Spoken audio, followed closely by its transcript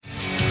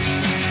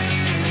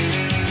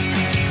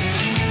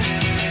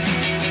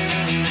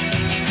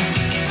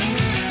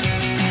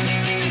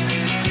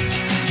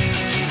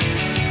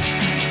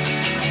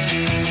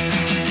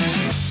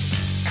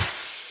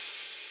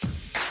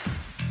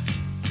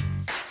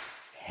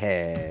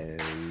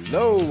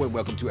Hello and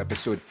welcome to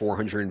episode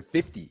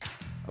 450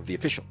 of the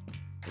official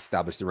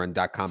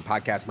EstablishTheRun.com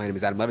podcast. My name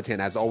is Adam Levitan,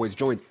 as always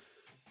joined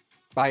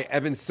by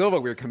Evan Silva.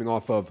 We're coming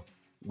off of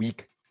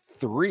week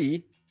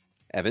 3.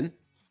 Evan,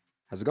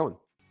 how's it going?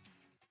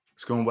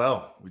 It's going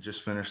well. We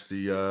just finished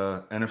the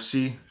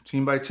NFC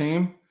team by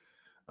team.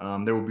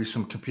 There will be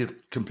some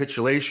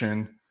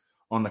capitulation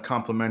on the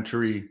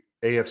complimentary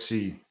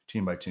AFC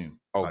team by team.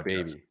 Oh, podcast.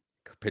 Baby,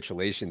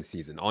 capitulation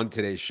season. On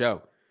today's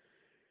show,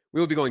 we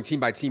will be going team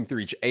by team through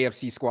each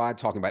AFC squad,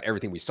 talking about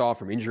everything we saw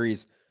from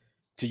injuries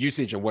to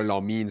usage and what it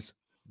all means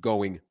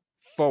going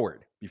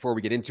forward. Before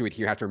we get into it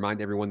here, I have to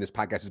remind everyone this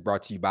podcast is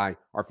brought to you by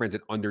our friends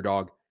at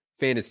Underdog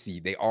Fantasy.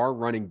 They are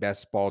running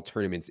best ball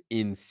tournaments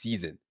in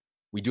season.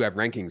 We do have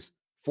rankings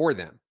for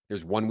them.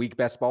 There's 1 week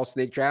best ball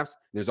snake drafts.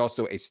 There's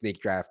also a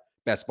snake draft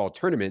best ball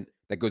tournament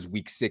that goes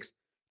week 6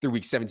 through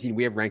week 17.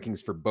 We have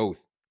rankings for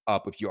both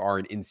up if you are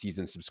an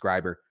in-season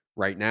subscriber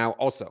right now.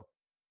 Also,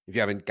 if you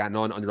haven't gotten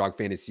on Underdog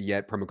Fantasy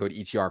yet, promo code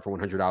ETR for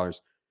 $100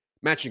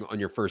 matching on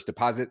your first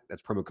deposit.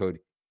 That's promo code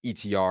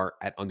ETR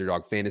at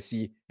Underdog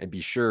Fantasy. And be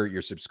sure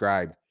you're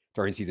subscribed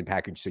to our in-season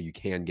package so you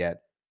can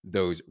get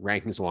those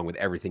rankings along with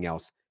everything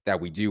else that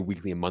we do.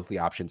 Weekly and monthly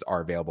options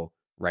are available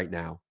right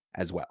now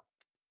as well.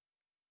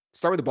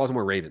 Start with the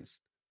Baltimore Ravens.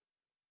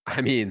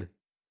 I mean,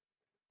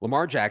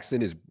 Lamar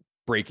Jackson is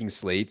breaking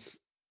slates.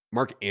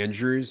 Mark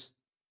Andrews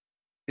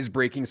is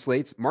breaking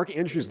slates. Mark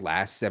Andrews'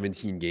 last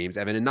 17 games,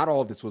 Evan, and not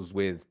all of this was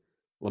with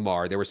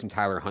Lamar. There was some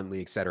Tyler Huntley,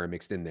 et cetera,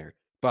 mixed in there.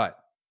 But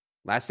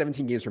last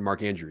 17 games for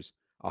Mark Andrews,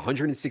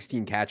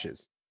 116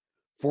 catches,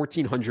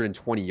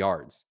 1,420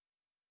 yards,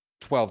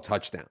 12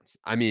 touchdowns.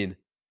 I mean,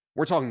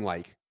 we're talking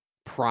like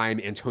prime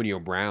Antonio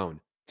Brown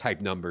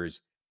type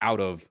numbers out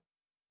of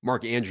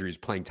Mark Andrews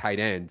playing tight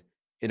end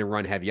in a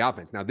run-heavy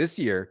offense. Now, this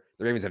year,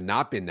 the Ravens have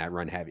not been that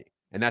run-heavy,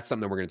 and that's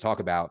something that we're going to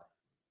talk about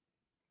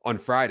on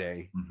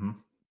Friday. Mm-hmm.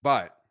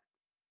 But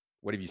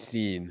what have you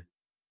seen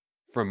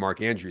from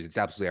Mark Andrews? It's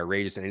absolutely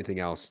outrageous and anything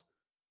else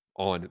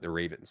on the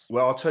Ravens.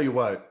 Well, I'll tell you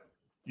what.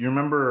 You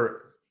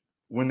remember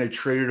when they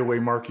traded away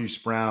Marquise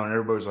Brown, and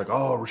everybody was like,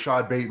 oh,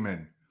 Rashad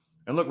Bateman.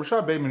 And look,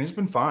 Rashad Bateman, he's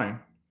been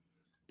fine.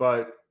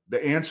 But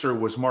the answer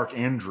was Mark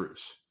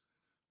Andrews.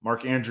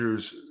 Mark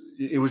Andrews,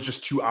 it was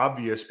just too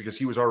obvious because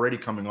he was already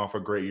coming off a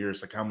great year.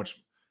 It's like, how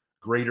much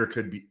greater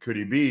could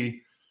he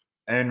be?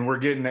 And we're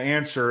getting the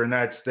answer, and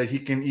that's that he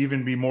can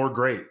even be more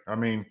great. I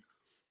mean,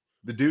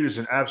 the dude is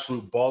an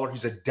absolute baller.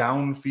 He's a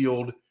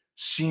downfield,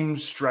 seam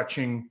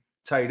stretching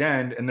tight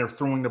end, and they're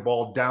throwing the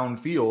ball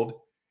downfield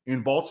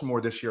in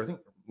Baltimore this year. I think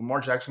Lamar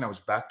Jackson, that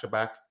was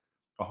back-to-back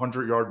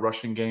 100-yard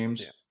rushing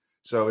games. Yeah.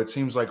 So it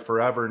seems like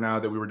forever now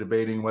that we were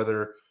debating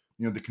whether,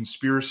 the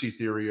conspiracy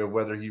theory of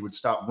whether he would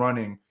stop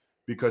running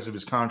because of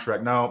his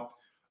contract. Now,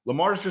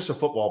 Lamar's just a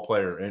football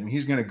player, and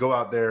he's going to go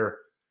out there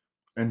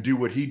and do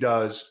what he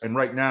does. And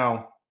right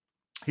now,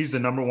 he's the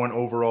number 1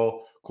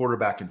 overall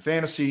quarterback in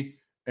fantasy.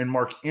 And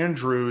Mark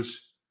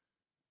Andrews,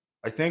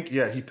 I think,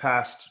 he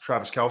passed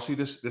Travis Kelce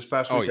this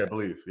past week, I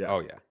believe. Yeah.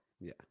 Oh,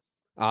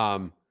 yeah.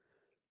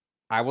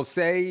 I will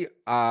say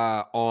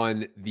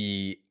on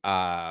the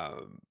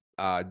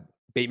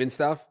Bateman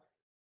stuff,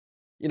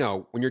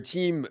 when your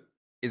team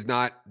is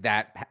not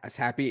that pass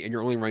happy and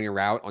you're only running a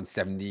route on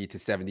 70 to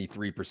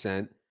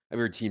 73% of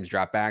your team's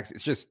dropbacks,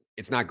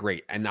 it's not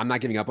great. And I'm not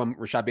giving up on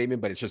Rashad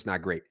Bateman, but it's just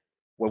not great.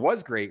 What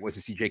was great was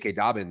to see J.K.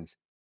 Dobbins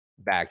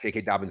back.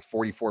 J.K. Dobbins,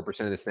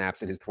 44% of the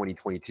snaps in his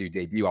 2022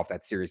 debut off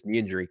that serious knee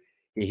injury.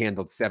 He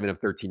handled 7 of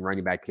 13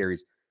 running back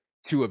carries,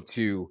 2 of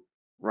 2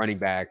 running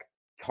back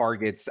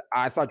targets.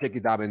 I thought J.K.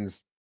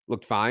 Dobbins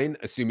looked fine,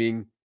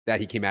 assuming that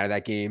he came out of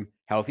that game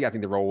healthy. I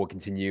think the role will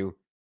continue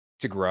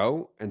to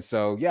grow. And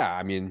so,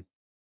 I mean,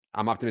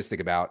 I'm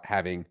optimistic about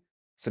having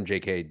some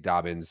J.K.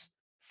 Dobbins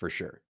for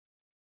sure.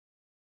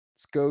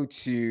 Let's go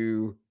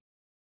to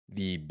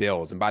the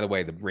Bills. And by the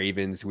way, the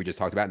Ravens, who we just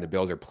talked about, and the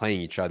Bills are playing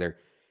each other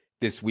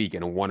this week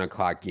in a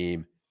 1:00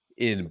 game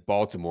in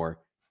Baltimore.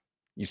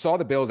 You saw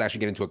the Bills actually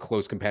get into a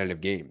close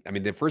competitive game. I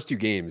mean, the first 2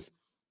 games,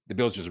 the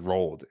Bills just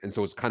rolled. And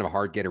so it's kind of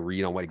hard to get a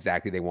read on what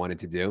exactly they wanted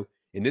to do.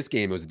 In this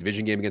game, it was a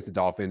division game against the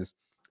Dolphins,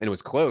 and it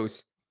was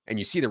close. And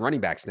you see the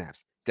running back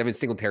snaps. Devin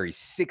Singletary,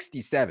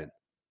 67.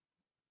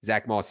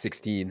 Zach Moss,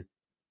 16.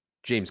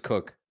 James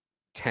Cook,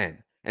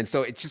 10. And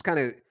so it's just kind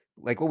of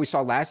like what we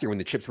saw last year when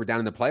the chips were down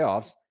in the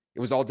playoffs.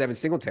 It was all Devin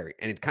Singletary.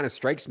 And it kind of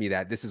strikes me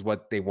that this is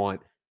what they want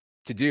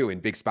to do in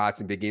big spots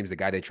and big games. The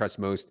guy they trust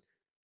most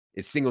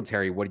is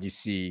Singletary. What did you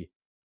see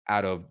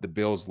out of the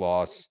Bills'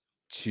 loss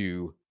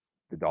to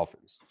the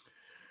Dolphins?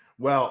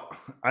 Well,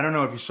 I don't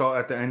know if you saw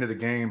at the end of the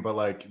game, but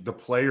like the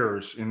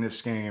players in this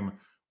game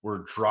were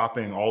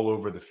dropping all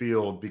over the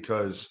field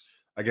because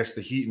I guess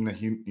the heat and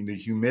the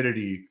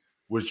humidity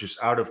was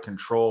just out of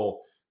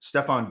control.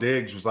 Stephon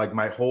Diggs was like,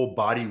 my whole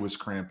body was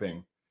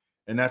cramping.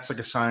 And that's like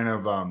a sign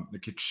of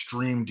like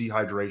extreme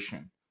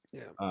dehydration.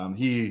 Yeah.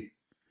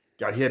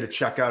 He had to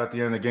check out at the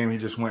end of the game. He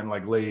just went and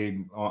like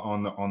laid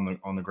on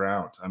the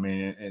ground. I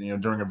mean,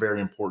 and during a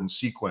very important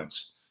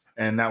sequence.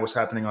 And that was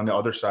happening on the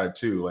other side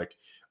too. Like,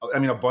 I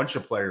mean, a bunch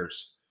of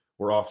players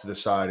were off to the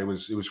side. It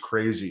was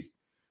crazy.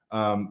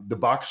 The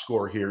box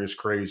score here is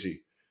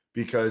crazy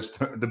because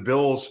the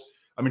Bills,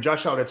 I mean,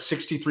 Josh Allen had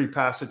 63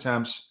 pass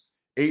attempts,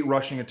 8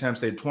 rushing attempts.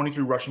 They had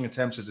 23 rushing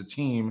attempts as a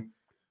team.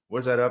 What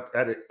is that up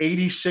at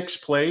 86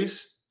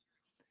 plays?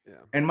 Yeah.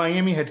 And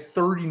Miami had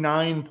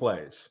 39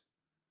 plays.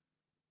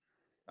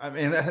 I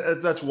mean,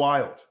 that's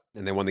wild.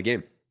 And they won the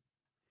game.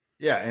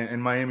 Yeah,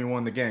 and Miami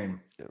won the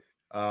game. Yeah.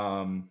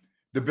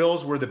 The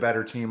Bills were the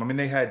better team. I mean,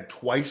 they had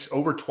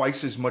over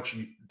twice as much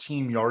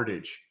team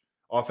yardage,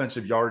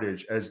 offensive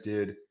yardage, as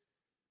did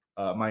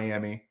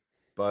Miami.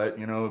 But,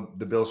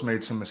 the Bills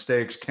made some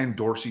mistakes. Ken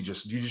Dorsey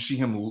did you see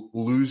him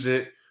lose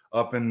it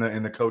up in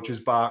the coach's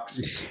box?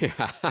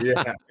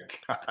 Yeah,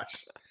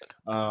 gosh.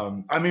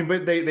 I mean,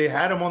 but they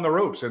had him on the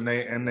ropes, and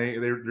they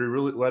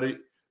really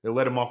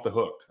let him off the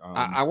hook.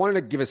 I wanted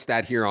to give a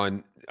stat here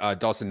on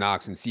Dawson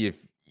Knox and see if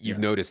you've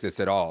noticed this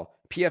at all.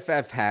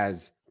 PFF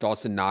has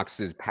Dawson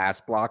Knox's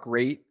pass block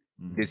rate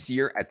this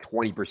year at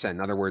 20%. In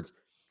other words,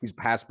 he's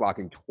pass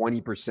blocking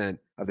 20%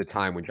 of the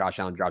time when Josh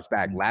Allen drops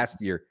back. Last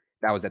year,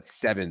 that was at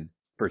 7%.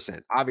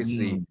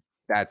 Obviously,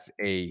 that's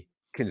a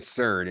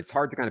concern. It's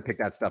hard to kind of pick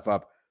that stuff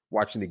up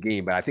watching the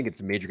game, but I think it's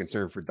a major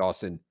concern for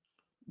Dawson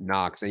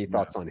Knox. Any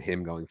thoughts on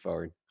him going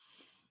forward?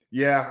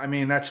 Yeah, I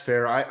mean, that's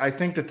fair. I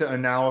think that the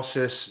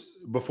analysis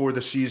before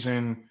the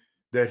season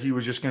that he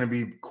was just going to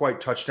be quite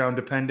touchdown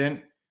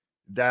dependent,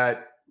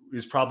 that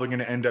is probably going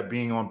to end up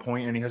being on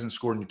point, and he hasn't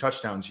scored any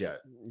touchdowns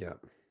yet. Yeah.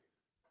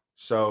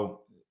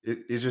 So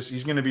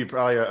he's going to be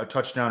probably a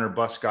touchdown or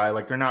bust guy.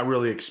 Like, they're not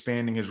really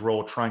expanding his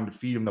role, trying to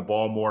feed him the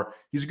ball more.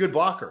 He's a good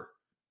blocker.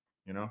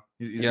 He's a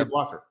good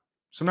blocker.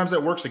 Sometimes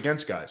that works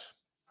against guys.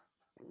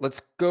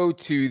 Let's go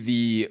to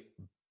the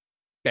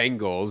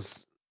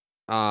Bengals.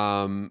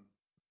 Bengals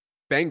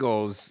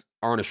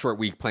are on a short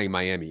week playing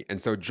Miami.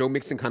 And so Joe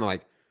Mixon kind of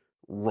like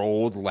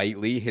rolled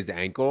lightly his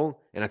ankle.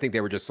 And I think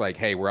they were just like,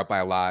 hey, we're up by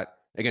a lot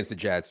against the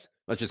Jets.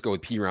 Let's just go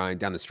with P. Ryan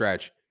down the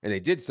stretch. And they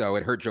did so.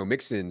 It hurt Joe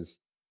Mixon's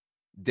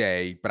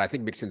day, but I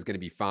think Mixon's going to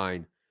be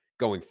fine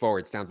going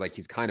forward. Sounds like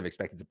he's kind of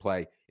expected to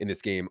play in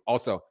this game.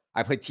 Also,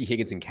 I played T.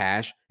 Higgins in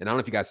cash, and I don't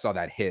know if you guys saw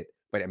that hit,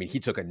 but I mean, he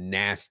took a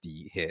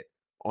nasty hit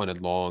on a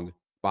long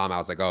bomb. I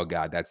was like, oh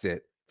God, that's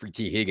it for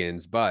T.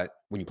 Higgins. But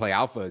when you play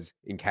alphas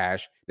in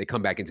cash, they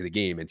come back into the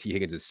game, and T.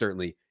 Higgins is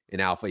certainly an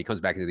alpha. He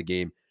comes back into the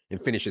game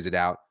and finishes it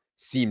out.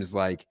 Seems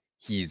like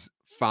he's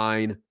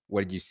fine.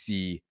 What did you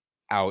see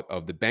out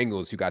of the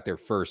Bengals, who got their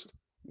first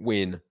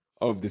win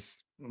of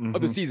this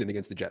of the season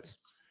against the Jets?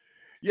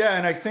 Yeah,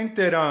 and I think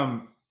that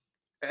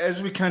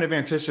as we kind of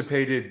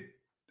anticipated,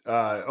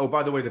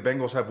 by the way, the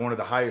Bengals have one of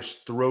the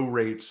highest throw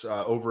rates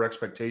over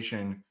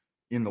expectation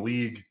in the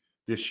league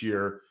this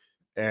year.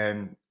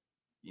 And,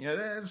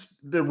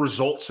 the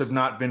results have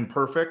not been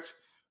perfect,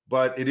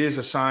 but it is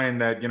a sign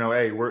that,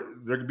 hey,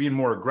 they're being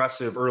more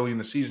aggressive early in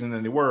the season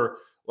than they were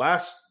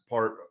last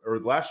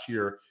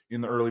year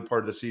in the early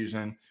part of the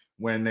season,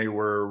 when they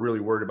were really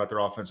worried about their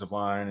offensive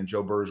line and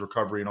Joe Burrow's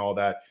recovery and all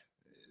that.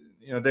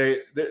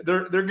 They're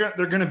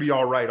going to be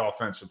all right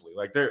offensively.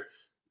 Like, they're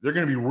going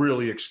to be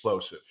really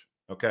explosive.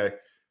 Okay.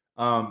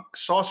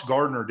 Sauce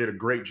Gardner did a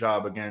great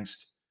job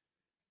against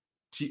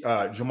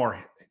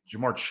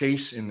Jamar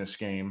Chase in this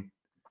game.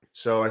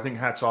 So I think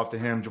hats off to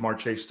him. Jamar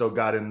Chase still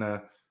got in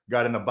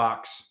the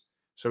box.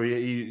 So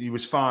he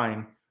was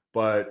fine,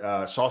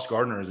 but Sauce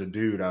Gardner is a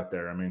dude out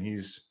there. I mean,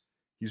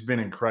 he's been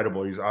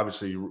incredible. He's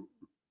obviously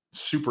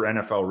super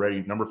NFL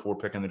ready, number 4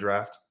 pick in the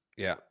draft.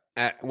 Yeah.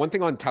 One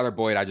thing on Tyler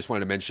Boyd, I just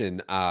wanted to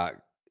mention,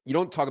 you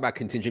don't talk about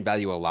contingent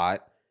value a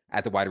lot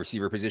at the wide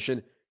receiver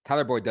position.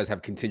 Tyler Boyd does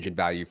have contingent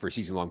value for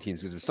season-long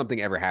teams, because if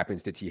something ever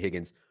happens to T.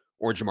 Higgins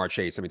or Jamar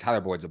Chase, I mean,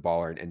 Tyler Boyd's a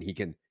baller, and he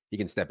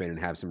can step in and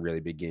have some really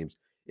big games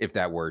if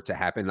that were to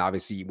happen. And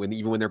obviously,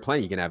 even when they're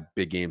playing, he can have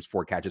big games,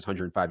 4 catches,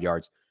 105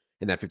 yards,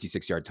 and that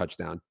 56-yard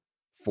touchdown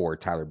for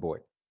Tyler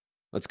Boyd.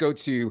 Let's go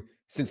to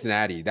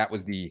Cincinnati.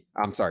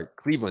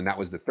 Cleveland. That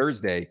was the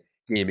Thursday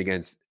game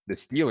against the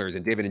Steelers,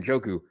 and David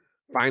Njoku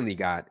finally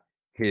got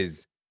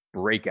his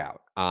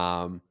breakout.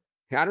 I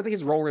don't think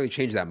his role really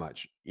changed that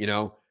much.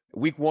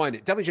 Week 1,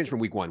 it definitely changed from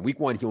week 1. Week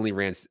 1, he only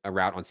ran a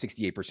route on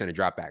 68% of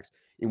dropbacks.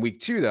 In week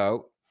 2,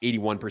 though,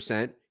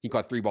 81%. He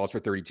caught 3 balls for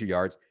 32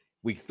 yards.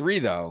 Week 3,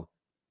 though,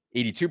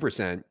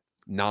 82%,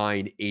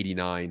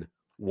 989,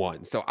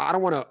 1. So I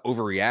don't want to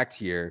overreact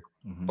here,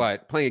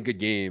 but playing a good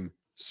game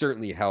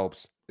certainly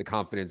helps the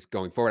confidence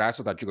going forward. I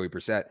also thought Jacoby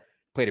Brissett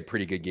played a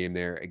pretty good game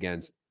there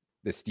against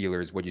the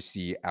Steelers. What'd you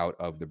see out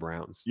of the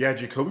Browns? Yeah,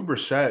 Jacoby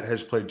Brissett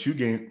has played 2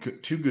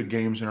 good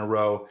games in a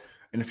row.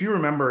 And if you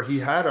remember, he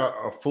had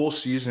a full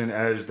season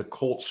as the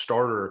Colts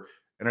starter,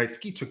 and I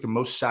think he took the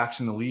most sacks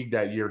in the league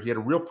that year. He had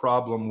a real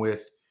problem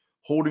with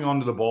holding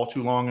onto the ball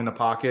too long in the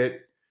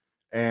pocket,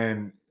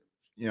 and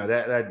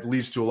that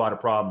leads to a lot of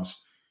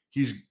problems.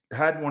 He's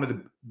had one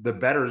of the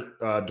better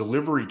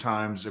delivery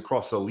times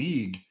across the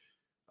league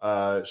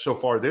so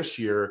far this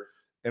year,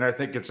 and I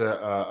think it's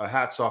a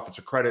hats off. It's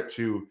a credit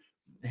to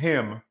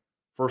him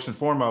first and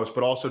foremost,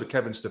 but also to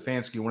Kevin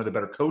Stefanski, one of the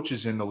better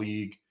coaches in the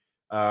league.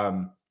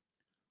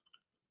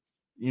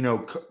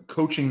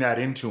 Coaching that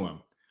into him.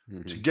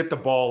 to get the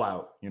ball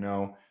out,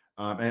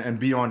 and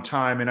be on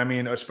time. And I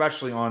mean,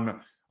 especially on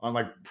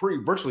like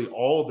virtually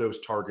all of those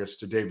targets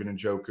to David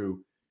Njoku,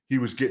 he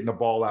was getting the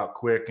ball out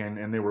quick,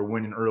 and they were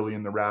winning early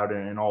in the route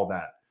and all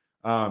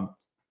that.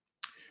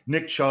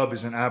 Nick Chubb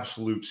is an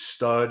absolute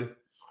stud.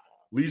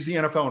 Leads the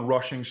NFL in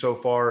rushing so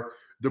far.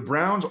 The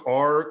Browns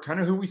are kind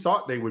of who we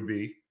thought they would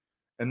be,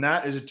 and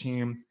that is a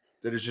team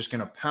that is just going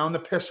to pound the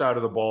piss out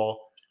of the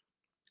ball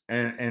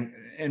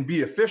and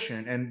be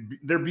efficient. And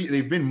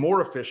they've been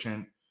more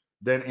efficient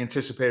than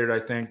anticipated, I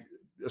think,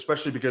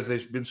 especially because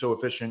they've been so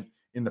efficient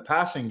in the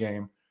passing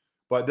game.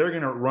 But they're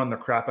going to run the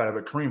crap out of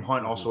it. Kareem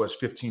Hunt also has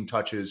 15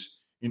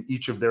 touches in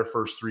each of their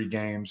first 3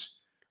 games.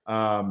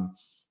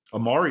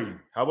 Amari,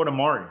 how about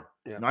Amari?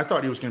 Yeah. And I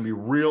thought he was going to be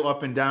real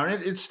up and down.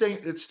 It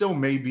still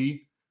may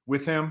be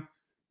with him,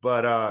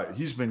 but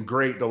he's been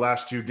great the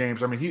last 2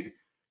 games. I mean,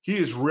 he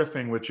is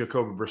riffing with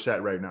Jacoby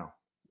Brissett right now.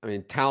 I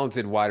mean,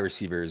 talented wide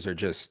receivers are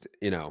just,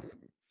 you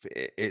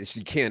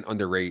can't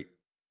underrate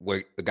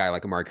what a guy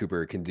like Amari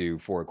Cooper can do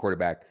for a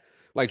quarterback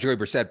like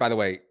Jacoby Brissett. By the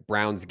way,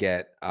 Browns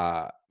get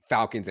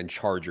Falcons and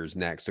Chargers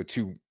next, so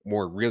 2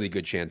 more really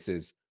good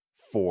chances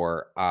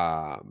for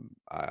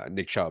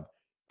Nick Chubb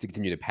to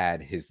continue to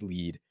pad his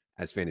lead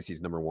as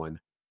fantasy's number 1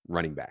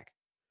 running back.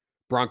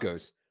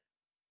 Broncos.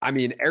 I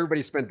mean,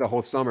 everybody spent the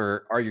whole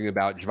summer arguing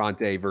about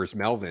Javonte versus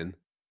Melvin.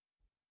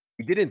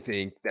 We didn't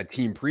think that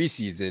team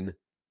preseason,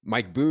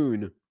 Mike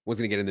Boone was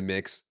going to get in the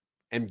mix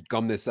and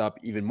gum this up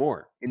even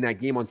more. In that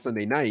game on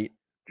Sunday night,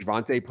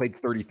 Javonte played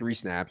 33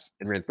 snaps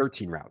and ran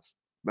 13 routes.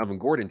 Melvin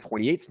Gordon,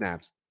 28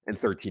 snaps and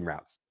 13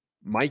 routes.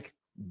 Mike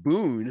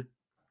Boone,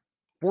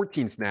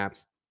 14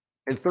 snaps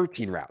and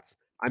 13 routes.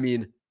 I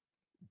mean,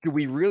 do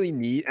we really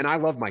need, and I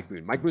love Mike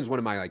Boone. Mike Boone's one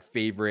of my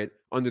favorite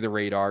under the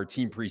radar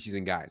team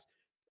preseason guys.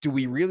 Do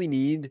we really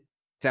need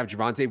to have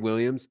Javonte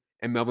Williams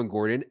and Melvin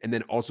Gordon and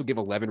then also give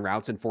 11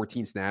 routes and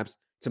 14 snaps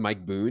to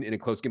Mike Boone in a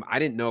close game? I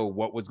didn't know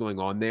what was going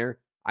on there.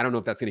 I don't know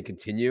if that's going to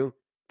continue,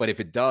 but if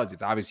it does,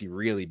 it's obviously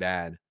really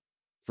bad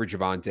for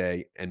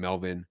Javonte and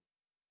Melvin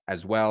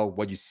as well.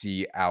 What you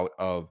see out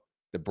of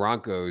the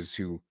Broncos,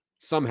 who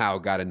somehow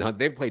got another,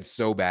 they've played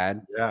so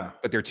bad,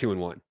 but they're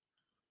 2-1.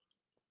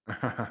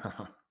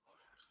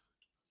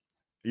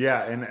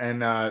 Yeah,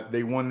 and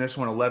they won this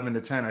one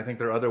 11-10. I think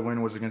their other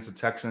win was against the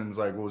Texans,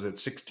 what was it,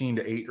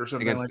 16-8 or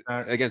something like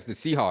that? Against the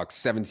Seahawks,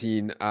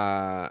 17. They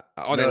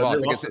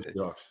lost against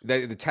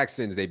the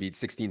Texans. They beat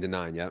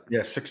 16-9. Yep.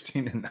 Yeah,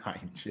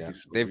 16-9. Yeah,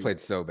 they've played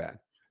so bad.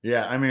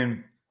 Yeah, I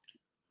mean,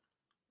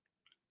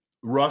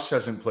 Russ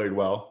hasn't played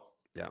well.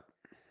 Yeah.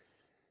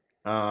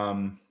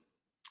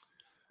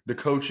 The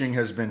coaching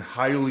has been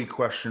highly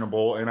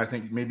questionable, and I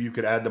think maybe you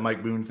could add the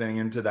Mike Boone thing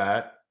into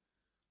that.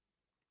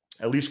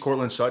 At least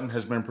Courtland Sutton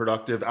has been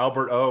productive.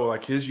 Albert O,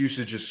 his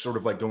usage is sort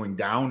of going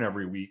down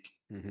every week.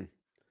 Mm-hmm.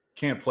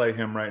 Can't play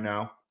him right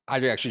now.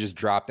 I actually just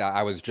dropped out.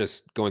 I was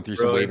just going through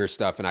some waiver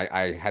stuff, and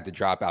I had to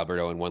drop Albert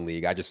O in one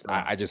league. I just feel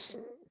like I could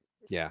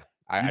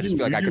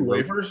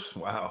waivers.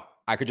 Wow.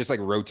 I could just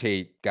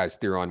rotate guys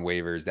through on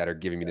waivers that are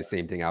giving me the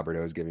same thing Albert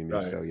O is giving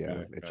me. So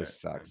it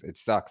just sucks. It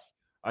sucks.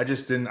 I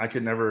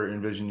could never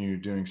envision you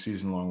doing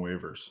season-long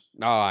waivers.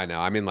 Oh, I know.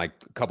 I'm in a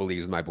couple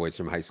leagues with my boys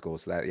from high school.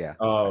 So that, yeah.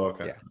 Oh,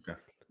 okay. Yeah. Okay.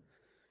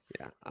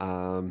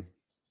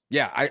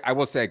 Yeah. I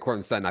will say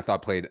Courtland Sutton, I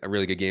thought, played a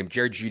really good game.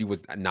 Jared Jeudy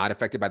was not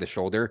affected by the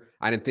shoulder,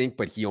 I didn't think,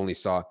 but he only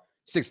saw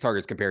 6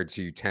 targets compared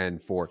to 10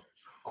 for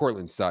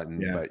Courtland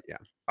Sutton. Yeah. But yeah.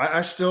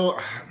 I'm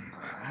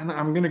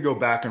going to go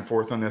back and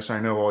forth on this, I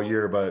know, all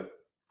year, but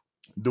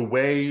the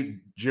way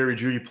Jerry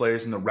Jeudy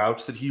plays and the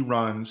routes that he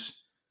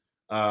runs,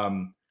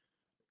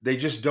 they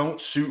just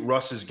don't suit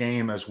Russ's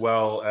game as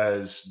well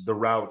as the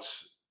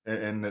routes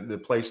and the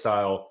play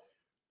style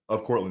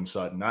of Courtland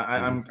Sutton.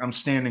 I'm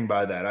standing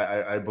by that.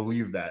 I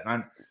believe that.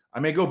 I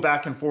may go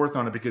back and forth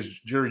on it because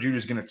Jerry Jeudy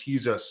is going to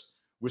tease us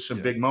with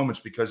some big moments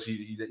because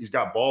he's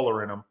got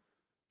baller in him.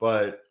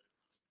 But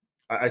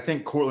I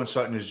think Courtland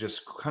Sutton is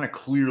just kind of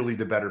clearly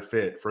the better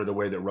fit for the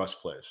way that Russ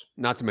plays.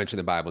 Not to mention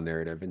the Bible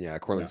narrative.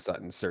 And Courtland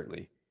Sutton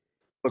certainly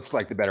looks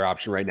like the better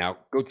option right now.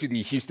 Go to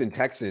the Houston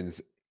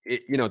Texans.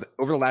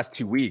 Over the last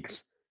 2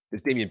 weeks,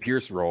 this Dameon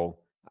Pierce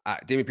role,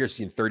 Dameon Pierce has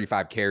seen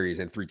 35 carries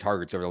and 3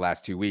 targets over the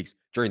last 2 weeks.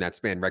 During that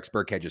span, Rex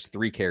Burkhead just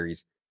 3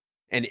 carries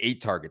and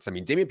 8 targets. I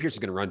mean, Dameon Pierce is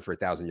going to run for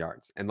 1,000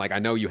 yards. And I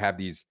know you have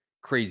these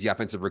crazy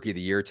offensive rookie of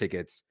the year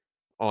tickets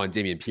on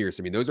Dameon Pierce.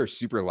 I mean, those are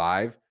super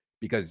live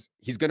because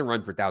he's going to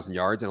run for 1,000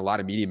 yards. And a lot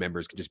of media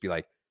members could just be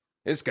like,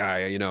 this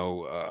guy, ran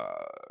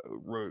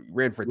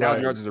for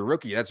 1,000 yards as a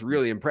rookie. That's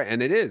really impressive.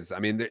 And it is. I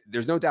mean,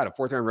 there's no doubt a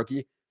 4th-round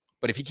rookie.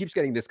 But if he keeps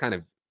getting this kind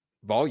of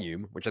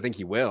volume, which I think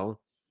he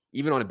will,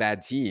 even on a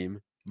bad team,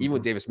 even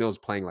with Davis Mills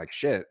playing like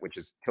shit, which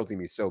is tilting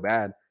me so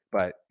bad,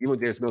 but even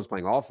with Davis Mills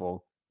playing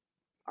awful,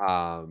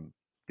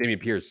 Dameon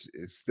Pierce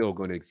is still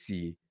going to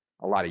see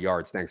a lot of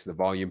yards thanks to the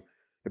volume.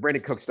 The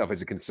Brandon Cook stuff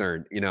is a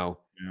concern.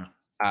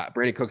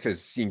 Brandon Cooks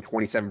has seen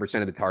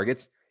 27% of the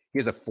targets. He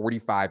has a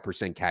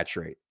 45% catch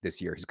rate this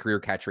year. His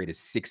career catch rate is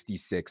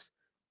 66%.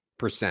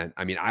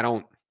 I mean,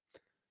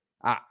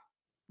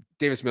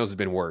 Davis Mills has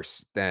been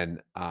worse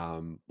than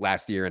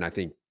last year, and I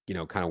think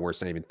kind of worse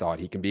than I even thought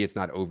he can be. It's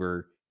not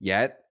over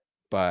yet,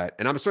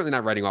 and I'm certainly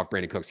not writing off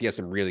Brandon Cooks. He has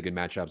some really good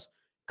matchups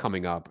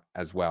coming up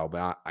as well.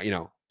 But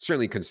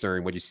certainly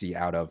concerned what you see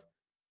out of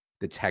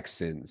the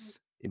Texans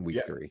in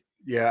week 3.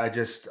 Yeah,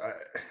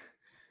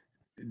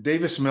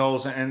 Davis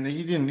Mills, and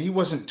he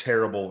wasn't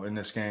terrible in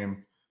this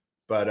game,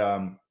 but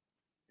I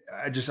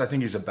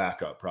think he's a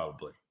backup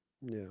probably.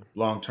 Yeah.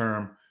 Long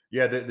term.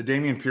 Yeah, the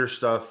Dameon Pierce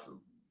stuff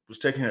was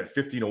taken at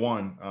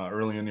 50-1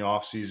 early in the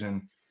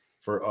offseason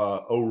for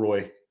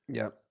O'Roy.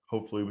 Yep.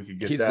 Hopefully we could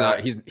get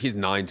that. He's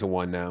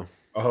 9-1 now.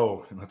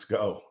 Oh, let's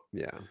go.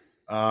 Yeah.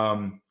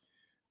 I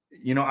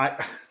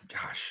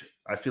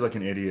feel like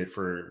an idiot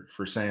for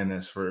saying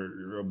this,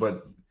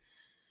 but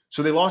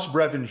so they lost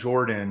Brevin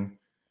Jordan.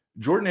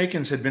 Jordan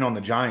Akins had been on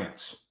the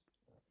Giants,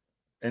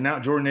 and now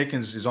Jordan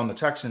Akins is on the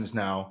Texans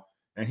now,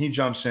 and he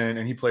jumps in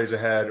and he plays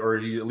ahead, or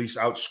he at least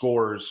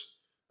outscores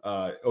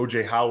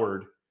OJ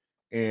Howard,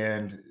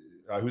 and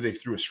who they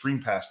threw a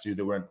screen pass to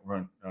that went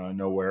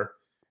nowhere,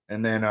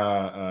 and then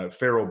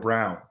Pharaoh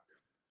Brown.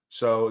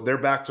 So they're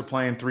back to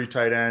playing 3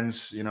 tight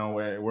ends.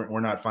 We're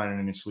not finding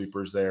any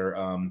sleepers there.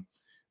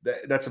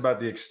 That's about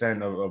the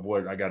extent of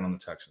what I got on the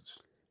Texans.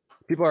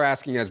 People are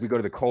asking as we go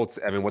to the Colts,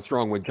 Evan, what's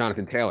wrong with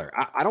Jonathan Taylor?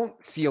 I don't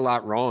see a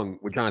lot wrong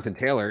with Jonathan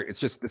Taylor. It's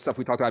just the stuff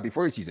we talked about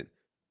before the season.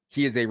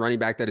 He is a running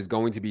back that is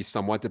going to be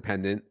somewhat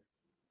dependent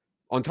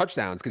on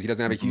touchdowns because he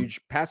doesn't have a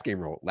huge pass game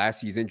role. Last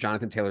season,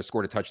 Jonathan Taylor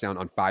scored a touchdown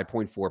on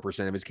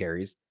 5.4% of his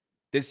carries.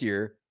 This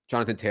year,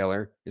 Jonathan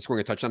Taylor is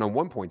scoring a touchdown on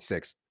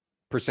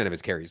 1.6% of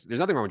his carries. There's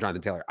nothing wrong with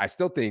Jonathan Taylor. I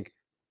still think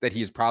that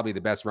he is probably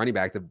the best running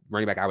back, the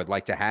running back I would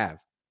like to have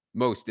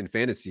most in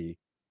fantasy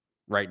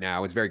right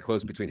now. It's very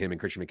close between him and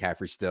Christian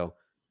McCaffrey still,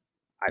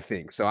 I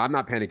think. So I'm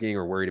not panicking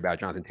or worried about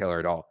Jonathan Taylor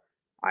at all.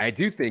 I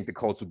do think the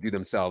Colts will do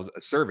themselves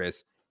a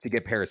service to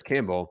get Paris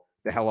Campbell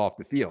the hell off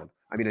the field.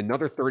 I mean,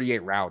 another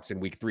 38 routes in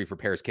week 3 for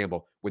Paris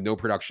Campbell with no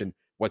production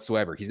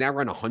whatsoever. He's now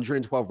run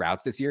 112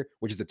 routes this year,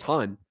 which is a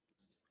ton.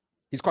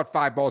 He's caught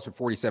 5 balls for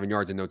 47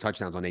 yards and no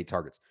touchdowns on 8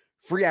 targets.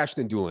 Free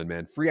Ashton Dulin,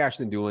 man. Free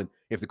Ashton Dulin.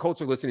 If the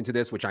Colts are listening to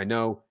this, which I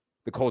know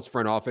the Colts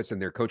front office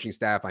and their coaching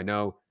staff, I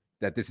know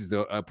that this is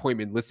the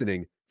appointment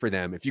listening for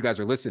them. If you guys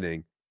are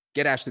listening,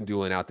 get Ashton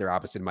Dulin out there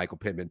opposite Michael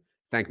Pittman.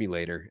 Thank me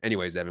later.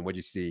 Anyways, Evan, what'd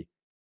you see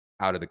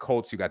out of the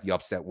Colts who got the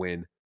upset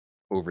win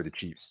over the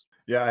Chiefs?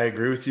 Yeah, I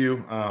agree with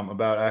you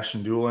about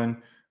Ashton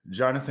Dulin.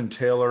 Jonathan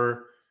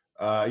Taylor,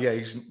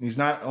 he's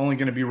not only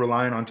going to be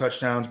reliant on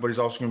touchdowns, but he's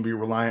also going to be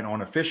reliant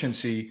on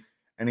efficiency,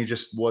 and he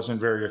just wasn't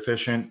very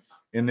efficient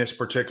in this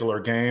particular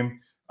game.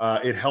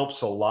 It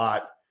helps a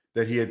lot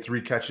that he had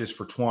 3 catches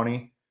for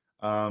 20.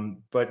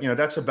 But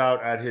that's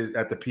about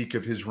at the peak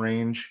of his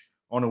range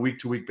on a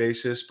week-to-week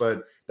basis.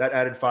 But that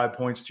added 5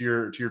 points to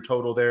your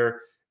total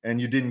there, and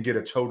you didn't get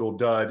a total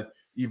dud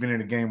even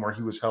in a game where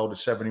he was held to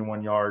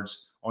 71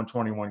 yards on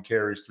 21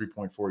 carries,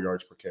 3.4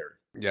 yards per carry.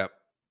 Yep.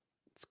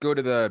 Let's go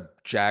to the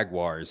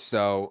Jaguars.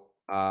 So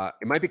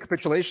it might be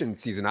capitulation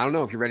season. I don't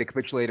know if you're ready to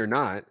capitulate or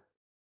not.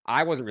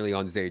 I wasn't really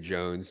on Zay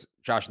Jones.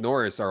 Josh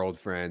Norris, our old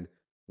friend,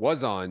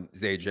 was on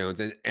Zay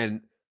Jones.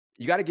 And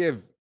you got to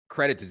give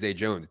credit to Zay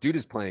Jones. Dude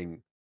is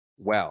playing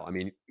well. I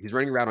mean, he's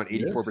running around on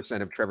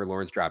 84% of Trevor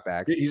Lawrence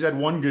dropbacks. He's had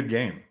one good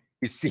game.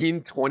 He's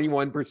seen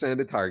 21% of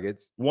the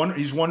targets.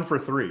 He's 1 for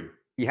 3.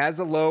 He has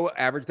a low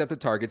average depth of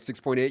target,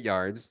 6.8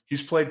 yards.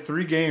 He's played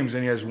 3 games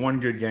and he has 1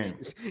 good game.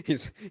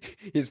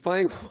 He's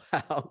playing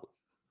well.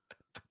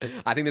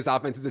 I think this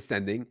offense is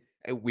ascending.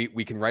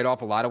 We can write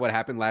off a lot of what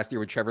happened last year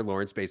with Trevor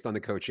Lawrence based on the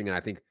coaching, and I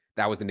think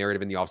that was the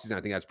narrative in the offseason.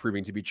 I think that's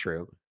proving to be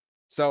true.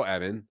 So,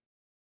 Evan,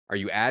 are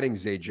you adding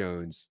Zay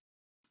Jones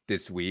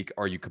this week?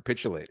 Or are you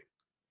capitulating?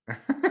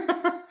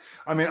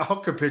 I mean, I'll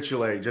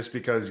capitulate just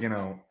because,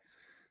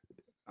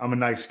 I'm a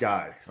nice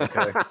guy.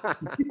 Okay.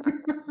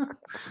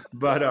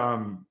 But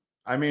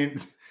I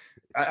mean,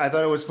 I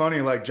thought it was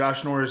funny. Like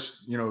Josh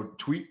Norris,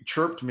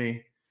 chirped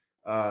me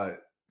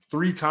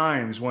 3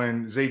 times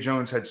when Zay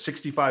Jones had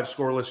 65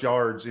 scoreless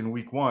yards in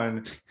week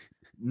 1.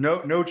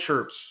 No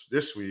chirps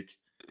this week,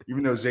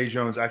 even though Zay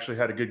Jones actually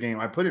had a good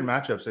game. I put in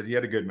matchups that he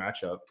had a good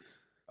matchup.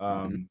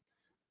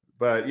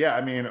 But yeah,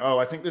 I mean,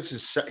 I think this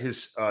is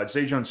his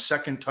Zay Jones'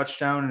 2nd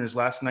touchdown in his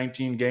last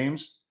 19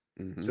 games.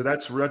 So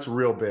that's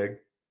real big.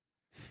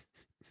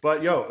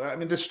 But I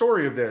mean, the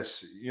story of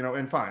this,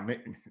 and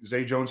fine,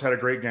 Zay Jones had a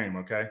great game.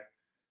 Okay.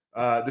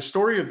 The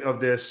story of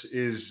this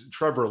is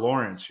Trevor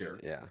Lawrence here.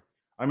 Yeah.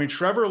 I mean,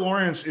 Trevor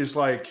Lawrence is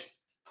like,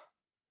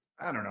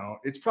 I don't know.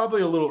 It's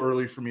probably a little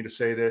early for me to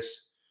say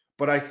this,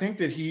 but I think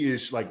that he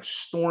is like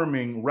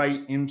storming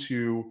right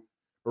toward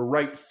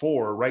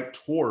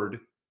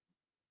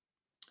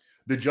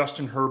the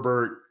Justin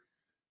Herbert,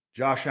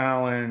 Josh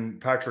Allen,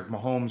 Patrick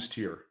Mahomes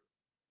tier.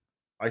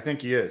 I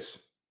think he is.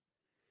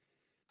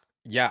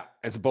 Yeah,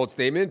 it's a bold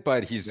statement,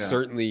 but he's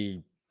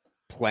certainly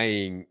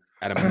playing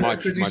at a much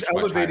because he's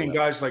elevating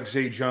guys like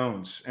Zay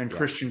Jones and Yeah.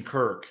 Christian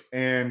Kirk,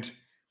 and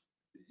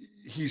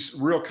he's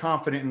real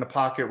confident in the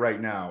pocket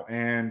right now,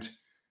 and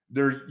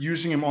they're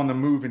using him on the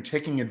move and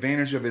taking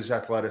advantage of his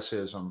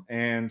athleticism,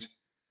 and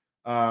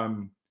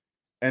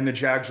the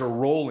Jags are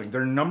rolling.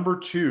 They're number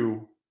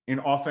 2 in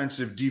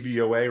offensive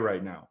DVOA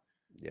right now.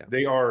 Yeah.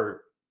 They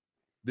are,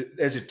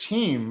 as a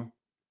team,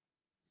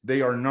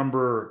 they are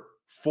number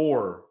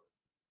 4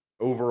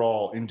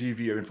 overall in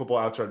DVOA, in Football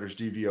Outsiders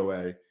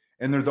DVOA.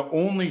 And they're the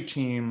only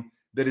team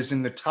that is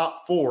in the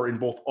top 4 in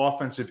both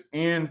offensive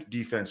and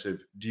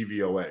defensive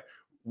DVOA.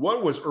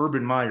 What was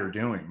Urban Meyer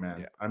doing,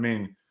 man? Yeah. I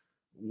mean,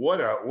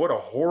 what a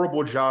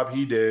horrible job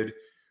he did.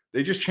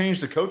 They just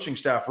changed the coaching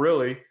staff,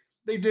 really.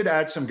 They did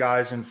add some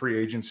guys in free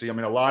agency. I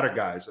mean, a lot of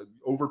guys,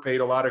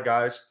 overpaid a lot of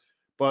guys,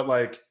 but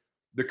like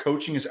the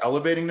coaching is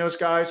elevating those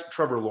guys.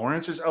 Trevor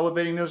Lawrence is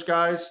elevating those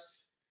guys.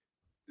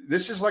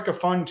 This is like a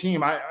fun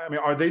team. I mean,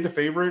 are they the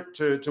favorite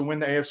to win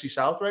the AFC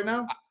South right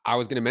now? I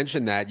was going to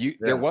mention that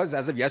there was,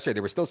 as of yesterday,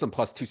 there was still some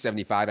plus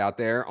 275 out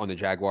there on the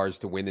Jaguars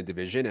to win the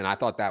division. And I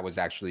thought that was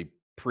actually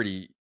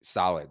pretty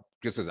solid,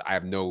 just because I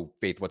have no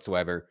faith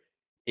whatsoever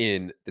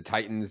in the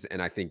Titans.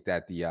 And I think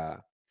that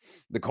the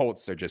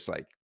Colts are just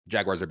like,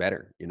 Jaguars are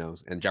better,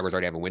 and Jaguars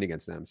already have a win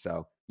against them.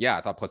 So yeah,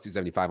 I thought plus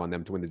 275 on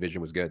them to win the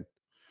division was good.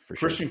 For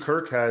sure. Christian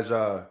Kirk has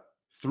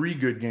 3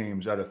 good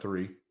games out of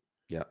 3.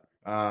 Yep.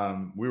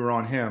 We were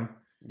on him.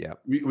 Yep.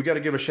 We got to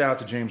give a shout out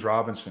to James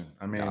Robinson.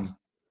 I mean,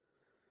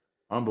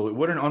 unbelievable.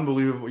 What an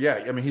unbelievable.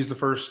 Yeah. I mean, he's the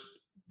first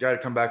guy to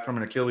come back from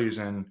an Achilles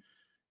and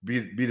be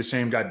the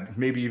same guy,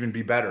 maybe even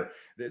be better.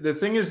 The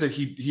thing is that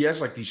he has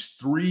like these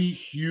 3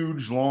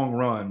 huge long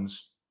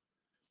runs.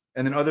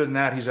 And then other than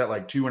that, he's at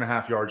like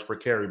 2.5 yards per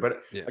carry.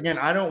 But again,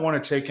 I don't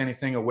want to take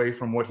anything away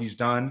from what he's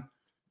done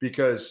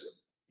because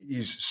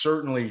he's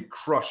certainly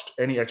crushed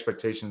any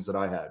expectations that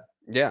I had.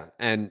 Yeah.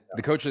 And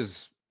the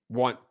coaches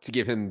want to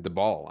give him the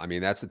ball. I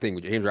mean, that's the thing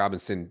with James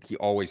Robinson. He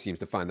always seems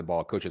to find the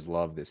ball. Coaches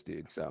love this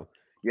dude. So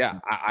yeah,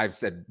 I've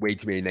said way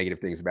too many negative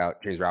things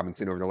about James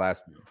Robinson over the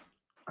last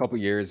couple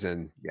of years.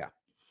 And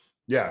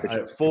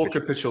full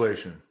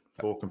capitulation.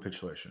 Full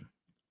capitulation.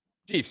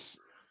 Chiefs,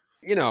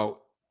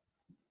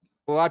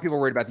 a lot of people are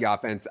worried about the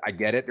offense. I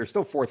get it. They're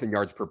still 4th in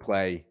yards per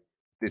play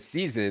this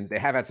season. They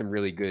have had some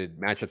really good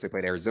matchups. They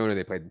played Arizona.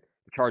 They played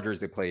the Chargers.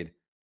 They played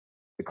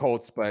the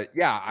Colts. But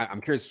yeah,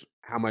 I'm curious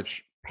how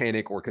much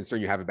panic or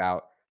concern you have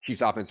about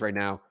Chiefs offense right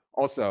now.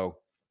 Also,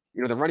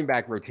 the running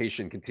back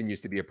rotation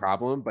continues to be a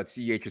problem, but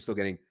CEH is still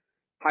getting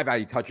high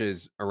value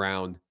touches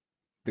around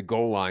the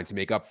goal line to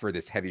make up for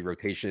this heavy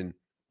rotation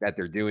that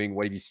they're doing.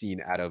 What have you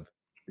seen out of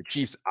the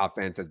Chiefs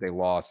offense as they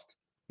lost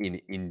in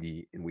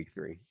Indy in week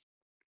 3?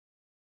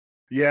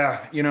 Yeah,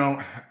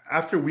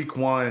 after week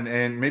 1,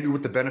 and maybe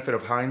with the benefit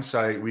of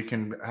hindsight, we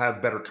can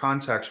have better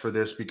context for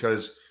this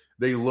because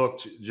they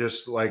looked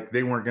just like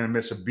they weren't going to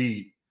miss a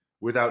beat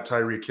without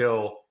Tyreek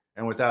Hill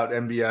and without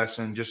MVS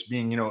and just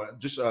being,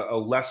 just a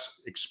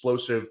less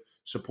explosive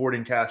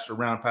supporting cast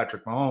around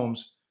Patrick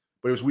Mahomes.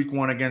 But it was week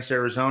 1 against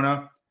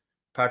Arizona.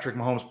 Patrick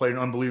Mahomes played an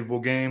unbelievable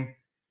game.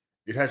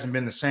 It hasn't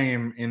been the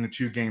same in the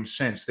 2 games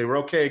since. They were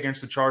okay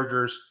against the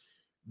Chargers.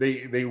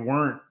 They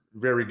weren't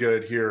very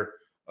good here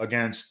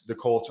against the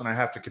Colts, and I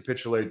have to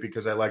capitulate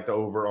because I like the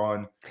over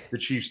on the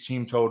Chiefs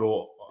team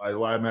total. I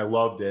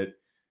loved it,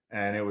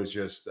 and it was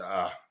just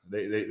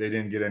they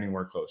didn't get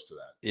anywhere close to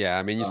that. Yeah,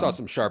 I mean, you saw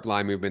some sharp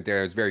line movement there.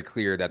 It was very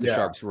clear that the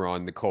sharps were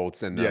on the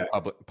Colts and the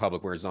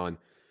public was on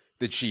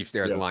the Chiefs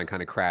there as the line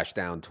kind of crashed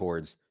down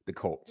towards the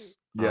Colts.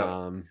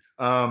 Yeah.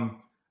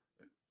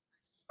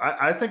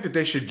 I think that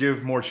they should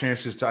give more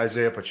chances to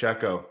Isaiah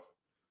Pacheco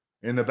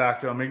in the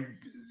backfield. I mean,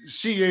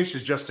 CH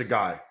is just a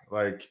guy.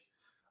 Like,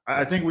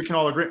 I think we can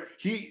all agree.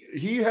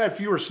 He had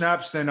fewer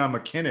snaps than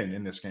McKinnon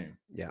in this game.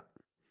 Yeah.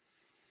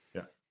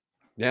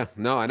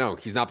 No, I know.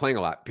 He's not playing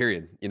a lot,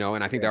 period.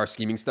 And I think there are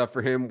scheming stuff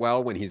for him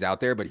when he's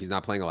out there, but he's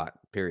not playing a lot,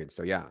 period.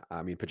 So, yeah,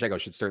 I mean, Pacheco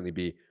should certainly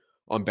be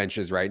on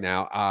benches right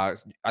now.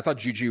 I thought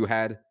Juju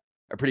had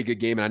a pretty good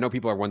game, and I know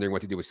people are wondering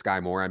what to do with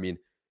Sky Moore. I mean,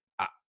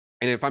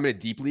 and if I'm in a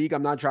deep league,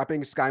 I'm not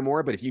dropping Sky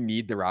Moore, but if you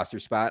need the roster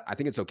spot, I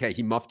think it's okay.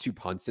 He muffed 2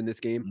 punts in this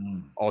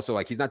game. Also,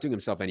 he's not doing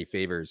himself any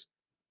favors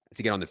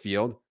to get on the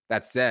field.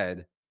 That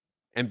said,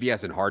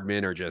 MVS and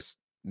Hardman are just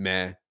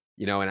meh,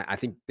 and I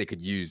think they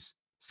could use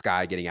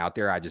Sky getting out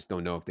there. I just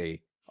don't know if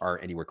they are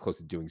anywhere close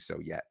to doing so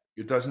yet.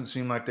 It doesn't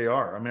seem like they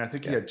are. I mean, I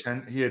think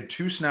he had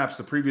 2 snaps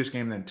the previous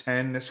game, then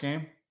 10 this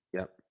game.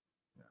 Yep.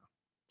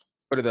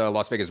 Go to the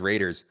Las Vegas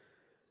Raiders.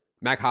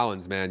 Mac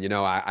Hollins, man,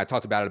 I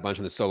talked about it a bunch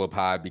on the solo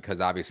pod because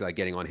obviously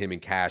getting on him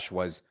and Cash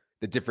was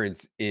the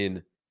difference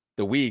in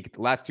the week.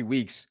 The last 2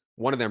 weeks,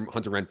 one of them,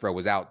 Hunter Renfrow,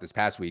 was out this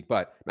past week,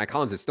 but Mac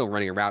Hollins is still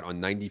running a route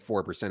on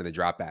 94% of the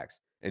dropbacks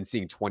and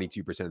seeing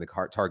 22% of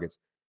the targets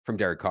from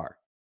Derek Carr.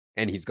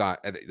 And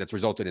that's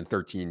resulted in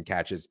 13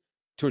 catches,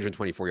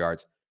 224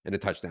 yards, and a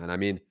touchdown. I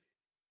mean,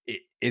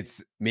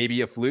 it's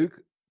maybe a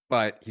fluke,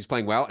 but he's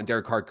playing well. And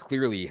Derek Carr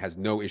clearly has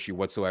no issue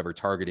whatsoever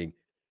targeting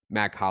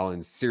Mac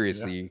Hollins.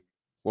 Seriously,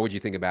 what would you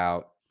think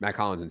about Mac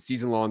Hollins and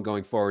season long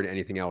going forward?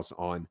 Anything else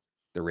on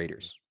the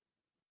Raiders?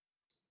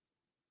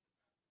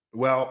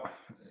 Well,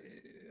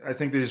 I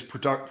think that his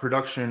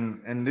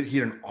production, and he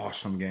had an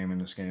awesome game in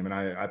this game. And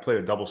I played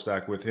a double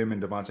stack with him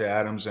and Devontae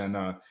Adams and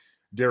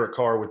Derek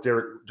Carr with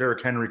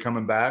Derrick Henry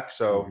coming back.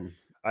 So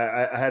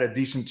I had a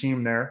decent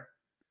team there.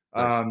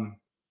 Nice.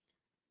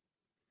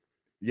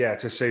 Yeah,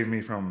 to save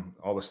me from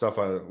all the stuff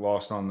I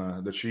lost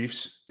on the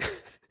Chiefs.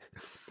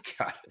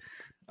 God.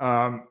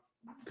 Um,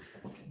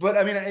 but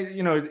I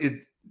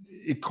mean,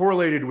 it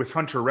correlated with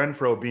Hunter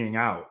Renfro being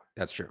out.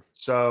 That's true.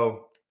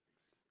 So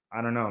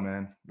I don't know,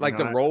 man. Like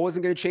the role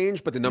isn't going to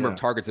change, but the number of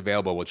Yeah. targets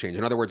available will change.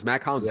 In other words, Matt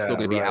Collins is still Yeah,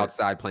 going to be right.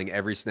 outside playing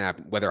every snap,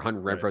 whether Hunter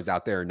Right. Renfro's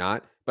out there or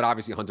not. But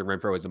obviously, Hunter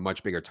Renfro is a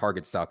much bigger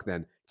target suck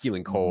than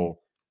Keelan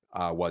Cole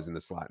was in the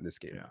slot in this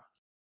game. Yeah.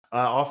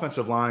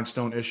 Offensive line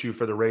still an issue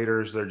for the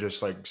Raiders. They're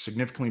just like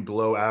significantly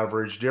below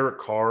average. Derek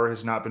Carr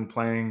has not been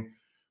playing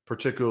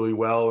particularly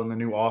well in the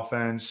new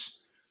offense.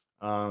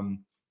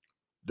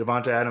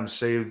 Devonta Adams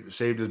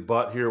saved his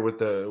butt here with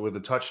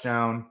the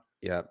touchdown.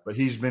 Yeah, but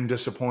he's been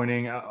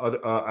disappointing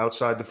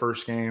outside the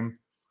first game.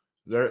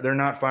 They're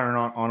not firing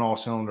on all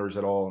cylinders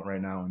at all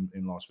right now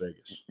in Las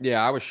Vegas.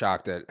 Yeah, I was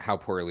shocked at how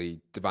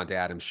poorly Devonta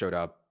Adams showed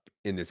up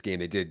in this game.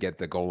 They did get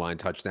the goal line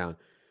touchdown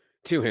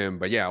to him,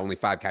 but yeah, only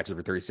 5 catches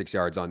for 36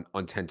 yards on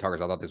 10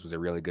 targets. I thought this was a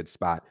really good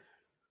spot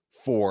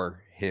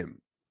for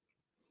him.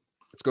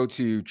 Let's go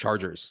to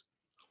Chargers.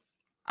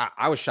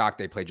 I was shocked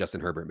they played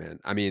Justin Herbert, man.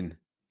 I mean,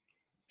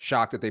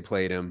 shocked that they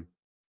played him.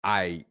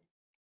 I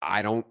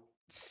don't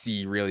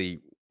see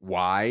really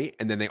why.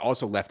 And then they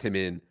also left him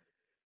in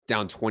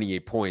down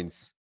 28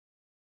 points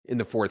in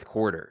the fourth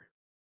quarter.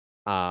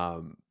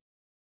 I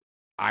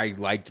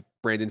liked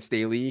Brandon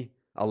Staley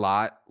a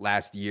lot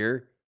last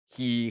year.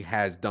 He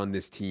has done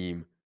this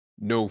team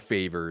no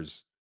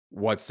favors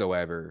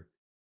whatsoever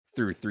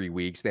through 3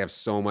 weeks. They have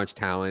so much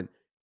talent,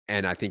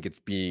 and I think it's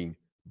being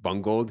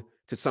bungled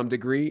to some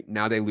degree.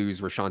 Now they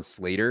lose Rashawn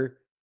Slater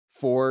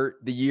for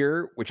the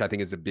year, which I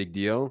think is a big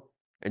deal.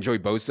 And Joey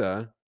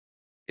Bosa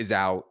is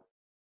out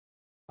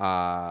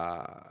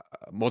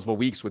multiple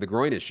weeks with a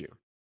groin issue.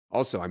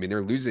 Also, I mean,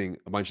 they're losing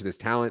a bunch of this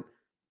talent.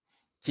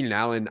 Keenan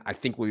Allen, I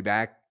think, will be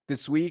back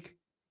this week,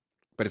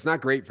 but it's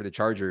not great for the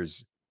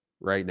Chargers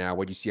right now.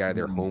 What do you see out of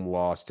their home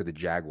loss to the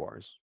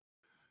Jaguars?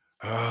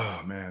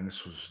 Oh man,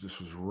 this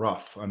was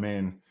rough. I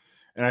mean,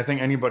 and I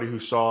think anybody who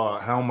saw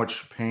how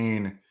much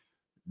pain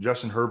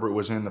Justin Herbert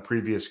was in the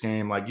previous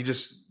game, like you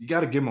got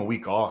to give him a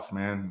week off,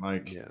 man.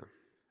 Like, Yeah.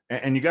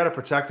 and you got to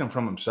protect him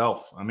from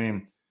himself. I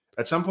mean,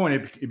 at some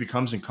point it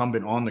becomes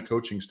incumbent on the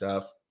coaching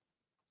staff,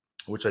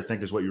 which I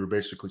think is what you were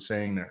basically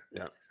saying there.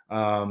 Yeah.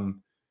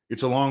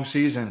 It's a long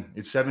season.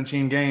 It's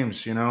 17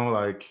 games,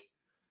 like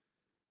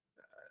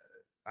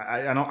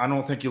I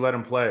don't think you let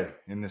him play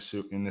in this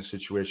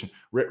situation.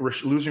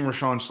 Losing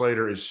Rashawn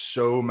Slater is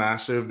so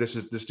massive.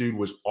 This dude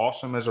was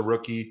awesome as a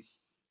rookie,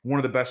 one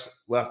of the best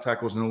left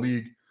tackles in the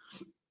league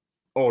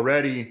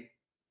already.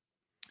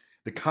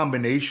 The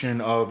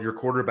combination of your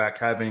quarterback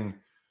having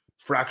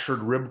fractured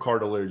rib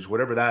cartilage,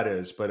 whatever that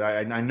is, but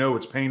I know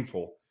it's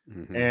painful,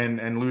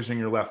 and losing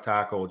your left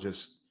tackle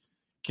just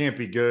can't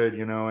be good,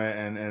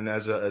 And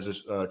as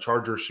a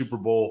Charger Super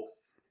Bowl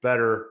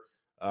better,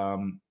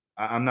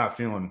 I'm not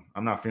feeling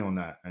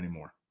that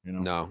anymore.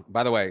 No.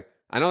 By the way,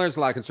 I know there's a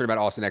lot of concern about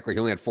Austin Eckler. He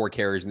only had 4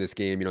 carries in this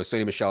game.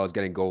 Sony Michel is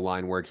getting goal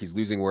line work. He's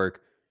losing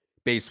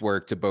base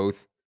work to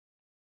both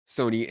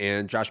Sony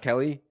and Josh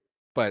Kelly.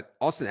 But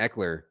Austin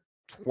Eckler,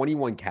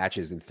 21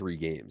 catches in 3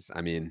 games.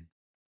 I mean,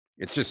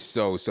 it's just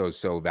so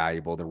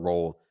valuable, the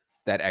role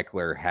that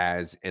Eckler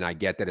has. And I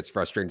get that it's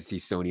frustrating to see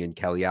Sony and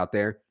Kelly out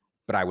there,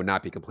 but I would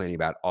not be complaining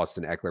about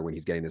Austin Eckler when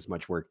he's getting this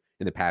much work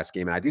in the past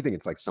game. And I do think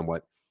it's like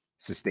somewhat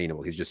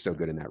sustainable. He's just so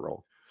good in that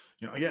role.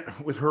 Again,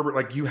 with Herbert,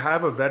 like you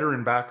have a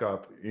veteran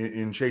backup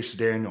in Chase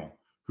Daniel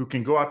who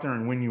can go out there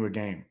and win you a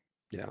game.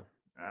 Yeah.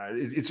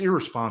 It's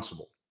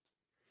irresponsible.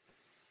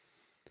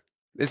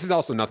 This is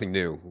also nothing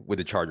new with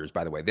the Chargers,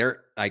 by the way.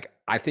 They're like,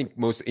 I think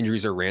most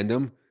injuries are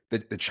random.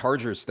 The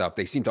Chargers stuff,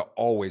 they seem to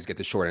always get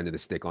the short end of the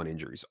stick on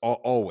injuries.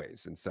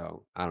 Always. And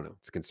so, I don't know.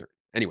 It's a concern.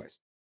 Anyways,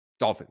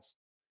 Dolphins.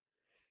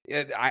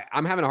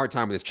 I'm having a hard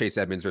time with this Chase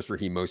Edmonds versus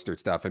Raheem Mostert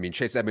stuff. I mean,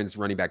 Chase Edmonds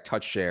running back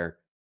touch share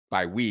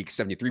by week,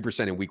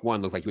 73% in week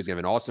 1, looked like he was going to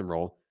have an awesome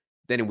role.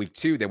 Then in week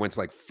 2, they went to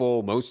like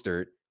full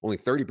Mostert, only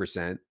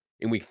 30%.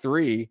 In week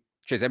 3,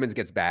 Chase Edmonds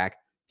gets back.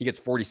 He gets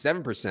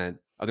 47%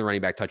 of the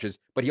running back touches,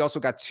 but he also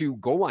got 2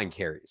 goal line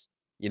carries,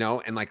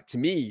 And like, to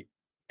me,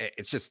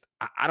 it's just,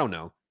 I don't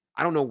know.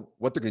 I don't know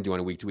what they're going to do on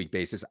a week-to-week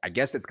basis. I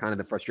guess it's kind of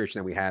the frustration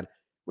that we had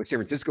with San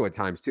Francisco at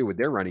times too, with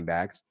their running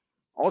backs.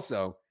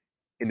 Also,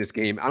 in this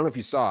game, I don't know if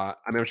you saw,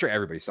 I mean, I'm sure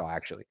everybody saw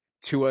actually,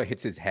 Tua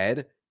hits his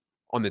head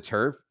on the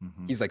turf.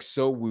 He's like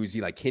so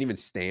woozy, like can't even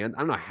stand. I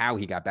don't know how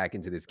he got back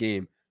into this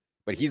game,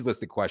 but he's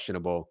listed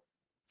questionable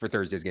for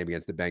Thursday's game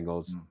against the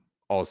Bengals.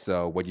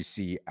 Also, what you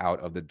see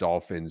out of the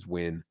Dolphins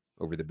win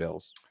over the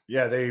Bills?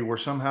 Yeah, they were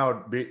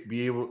somehow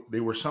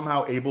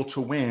able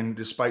to win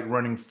despite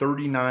running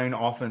 39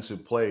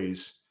 offensive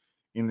plays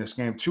in this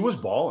game. Tua's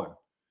balling.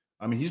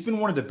 I mean, he's been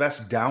one of the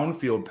best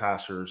downfield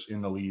passers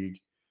in the league.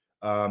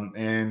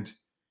 And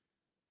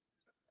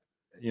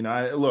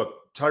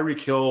look,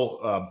 Tyreek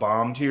Hill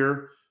bombed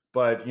here,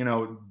 but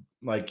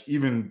like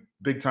even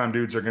big time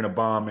dudes are going to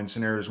bomb in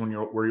scenarios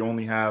where you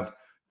only have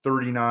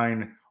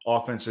 39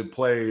 offensive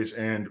plays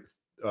and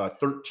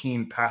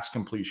 13 pass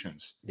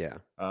completions. Yeah.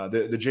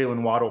 The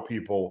Jalen Waddle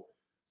people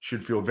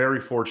should feel very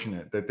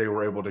fortunate that they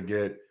were able to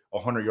get a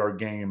 100-yard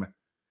game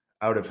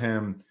out of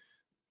him.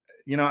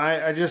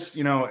 I just,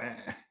 and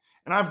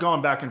I've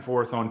gone back and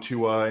forth on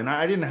Tua, and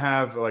I didn't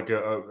have like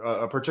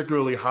a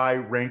particularly high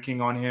ranking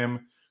on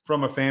him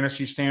from a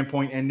fantasy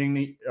standpoint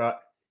entering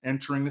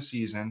the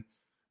season.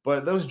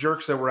 But those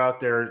jerks that were out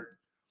there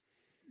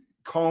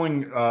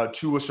calling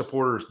Tua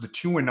supporters the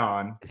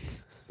Tuanon,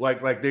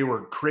 like they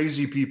were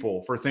crazy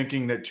people for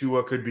thinking that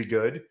Tua could be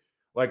good.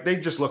 Like they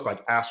just look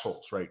like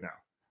assholes right now.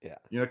 Yeah.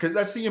 Because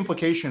that's the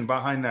implication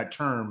behind that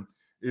term,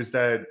 is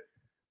that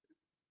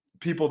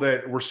people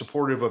that were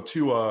supportive of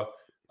Tua,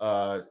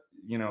 that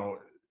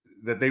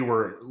they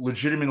were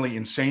legitimately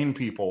insane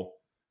people.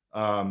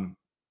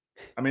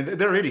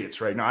 They're idiots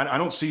right now. I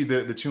don't see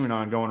the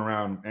Tuanon going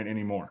around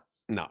anymore.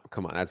 No,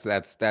 come on.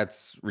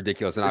 That's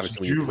ridiculous. And It's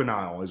obviously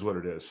juvenile is what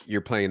it is.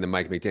 You're playing the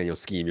Mike McDaniel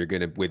scheme. You're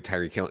going to, with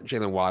Tyreek Hill,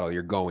 Jalen Waddle,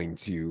 you're going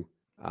to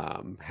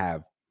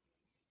have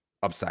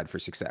upside for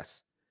success.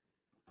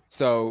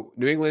 So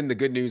New England, the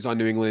good news on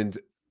New England,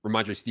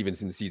 Rhamondre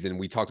Stevenson season,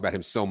 we talked about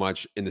him so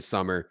much in the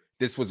summer.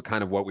 This was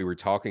kind of what we were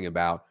talking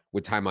about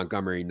with Ty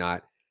Montgomery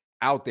not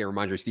out there.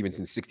 Rhamondre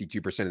Stevenson,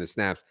 62% of the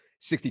snaps,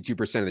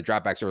 62% of the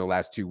dropbacks over the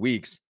last 2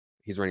 weeks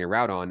he's running a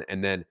route on,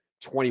 and then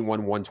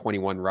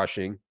 121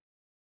 rushing,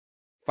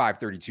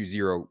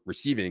 532-0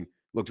 receiving,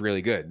 looked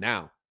really good.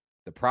 Now,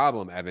 the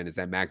problem, Evan, is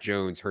that Mac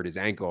Jones hurt his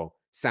ankle.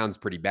 Sounds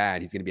pretty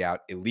bad. He's going to be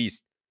out at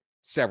least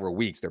several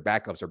weeks. Their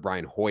backups are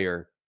Brian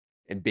Hoyer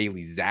and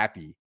Bailey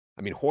Zappi.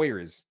 I mean, Hoyer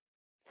is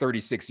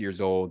 36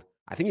 years old.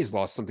 I think he's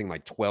lost something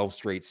like 12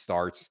 straight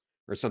starts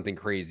or something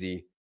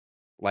crazy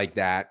like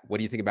that. What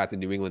do you think about the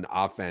New England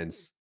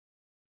offense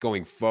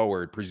going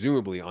forward,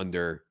 presumably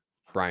under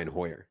Brian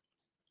Hoyer?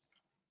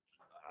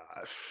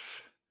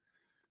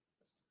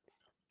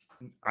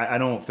 I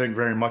don't think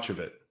very much of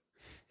it.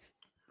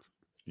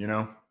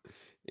 Yeah,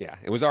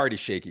 it was already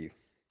shaky.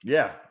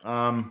 Yeah.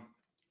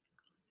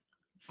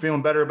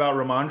 Feeling better about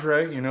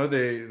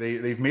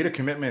Rhamondre. They've made a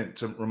commitment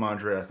to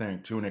Rhamondre, I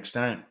think, to an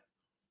extent,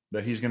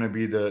 that he's going to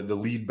be the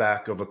lead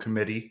back of a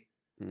committee.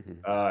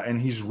 Mm-hmm.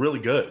 And he's really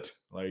good.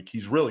 Like,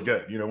 he's really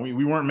good.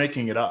 We weren't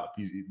making it up.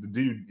 The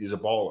dude is a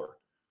baller.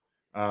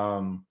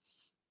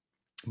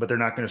 But they're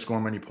not going to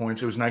score many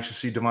points. It was nice to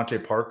see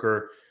Devontae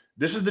Parker.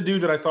 This is the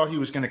dude that I thought he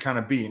was going to kind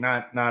of be,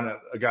 not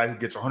a guy who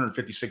gets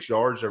 156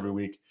 yards every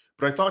week,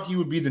 but I thought he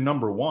would be the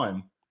number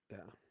one. Yeah.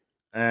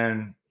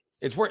 And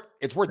it's worth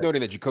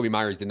noting that Jacoby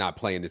Myers did not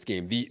play in this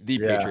game. The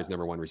Patriots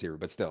number one receiver,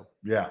 but still.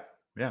 Yeah.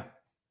 The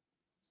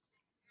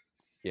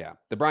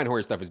Brian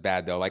Hoyer stuff is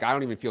bad though. Like, I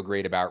don't even feel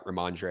great about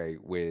Rhamondre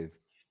with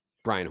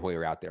Brian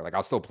Hoyer out there. Like,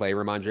 I'll still play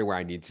Rhamondre where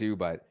I need to,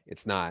 but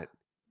it's not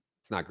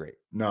not great.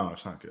 No,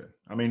 it's not good.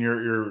 I mean,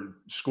 your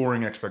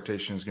scoring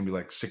expectation is going to be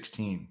like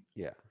 16.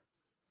 Yeah.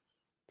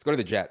 Let's go to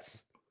the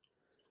Jets.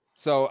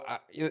 So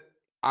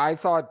I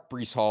thought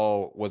Breece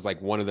Hall was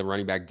like one of the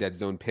running back dead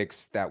zone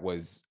picks that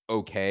was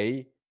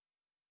okay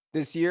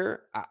this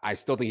year. I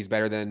still think he's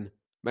better than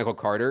Michael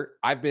Carter.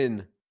 I've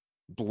been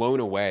blown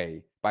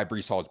away by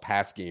Breece Hall's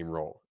pass game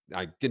role.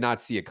 I did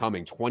not see it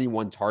coming.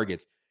 21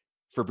 targets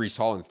for Breece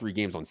Hall in 3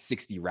 games on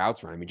 60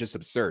 routes run. I mean, just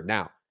absurd.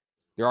 Now,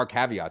 there are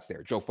caveats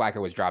there. Joe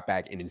Flacco was dropped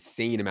back an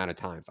insane amount of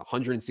times,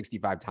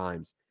 165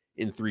 times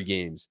in 3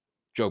 games.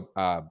 Joe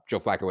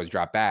Flacco was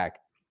dropped back.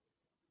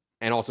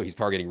 And also he's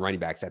targeting running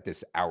backs at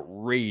this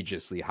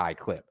outrageously high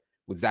clip.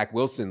 With Zach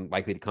Wilson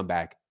likely to come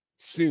back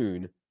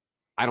soon,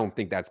 I don't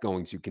think that's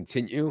going to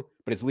continue,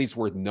 but it's at least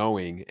worth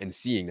knowing and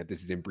seeing that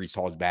this is in Breece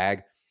Hall's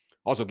bag.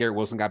 Also, Garrett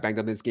Wilson got banged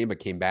up in this game, but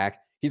came back.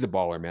 He's a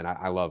baller, man.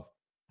 I love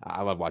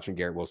watching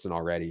Garrett Wilson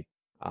already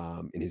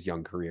in his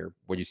young career.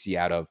 What do you see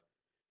out of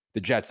the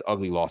Jets'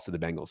 ugly loss to the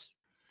Bengals?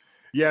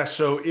 Yeah,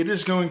 so it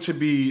is going to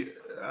be,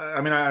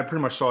 I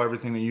pretty much saw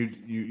everything that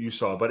you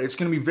saw, but it's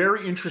going to be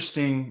very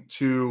interesting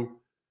to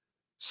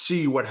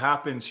see what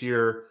happens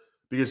here,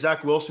 because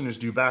Zach Wilson is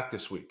due back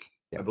this week,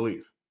 I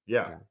believe.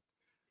 Yeah.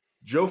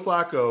 Joe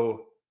Flacco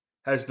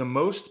has the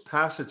most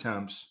pass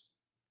attempts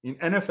in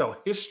NFL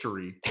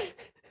history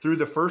through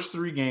the first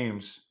 3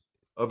 games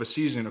of a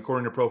season,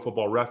 according to Pro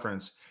Football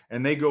Reference,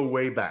 and they go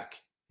way back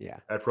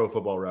at Pro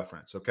Football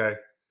Reference, okay?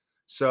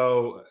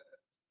 So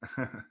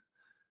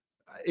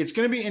it's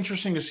going to be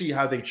interesting to see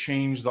how they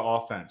change the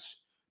offense,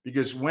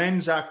 because when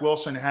Zach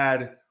Wilson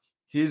had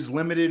his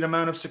limited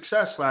amount of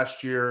success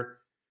last year,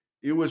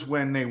 it was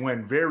when they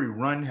went very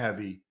run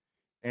heavy,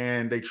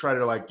 and they try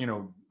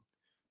to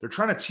they're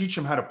trying to teach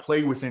him how to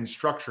play within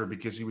structure,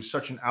 because he was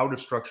such an out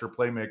of structure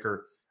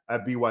playmaker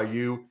at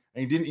BYU,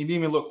 and he didn't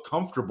even look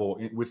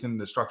comfortable within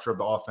the structure of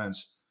the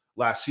offense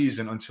last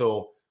season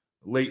until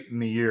late in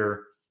the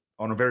year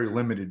on a very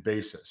limited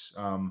basis.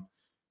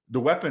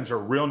 The weapons are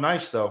real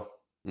nice though.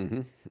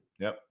 Mm-hmm.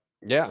 Yep.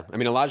 Yeah. I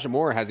mean, Elijah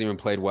Moore hasn't even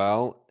played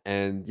well,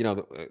 and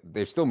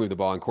they've still moved the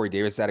ball, and Corey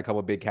Davis had a couple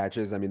of big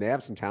catches. I mean, they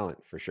have some talent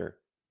for sure.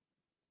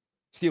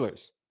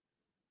 Steelers.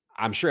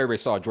 I'm sure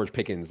everybody saw George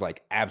Pickens'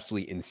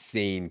 absolutely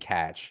insane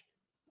catch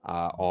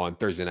on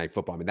Thursday Night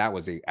Football. I mean, that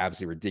was a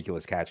absolutely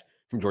ridiculous catch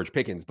from George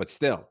Pickens, but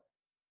still,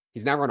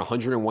 he's now run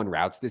 101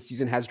 routes this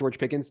season, has George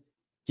Pickens.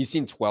 He's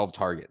seen 12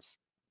 targets,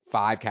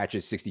 5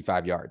 catches,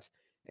 65 yards.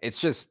 It's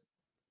just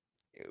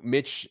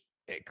Mitch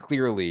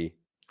clearly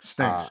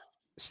Stinks.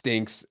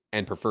 Stinks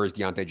and prefers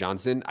Deontay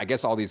Johnson. I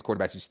guess all these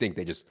quarterbacks who stink,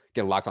 they just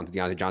get locked onto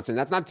Deontay Johnson.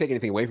 That's not taking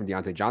anything away from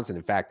Deontay Johnson.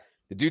 In fact,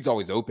 the dude's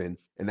always open,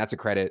 and that's a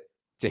credit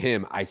to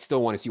him. I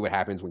still want to see what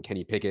happens when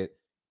Kenny Pickett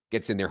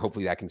gets in there.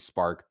 Hopefully that can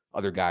spark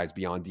other guys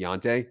beyond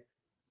Deontay.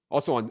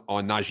 Also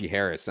on Najee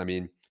Harris, I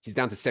mean, he's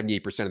down to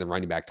 78% of the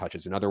running back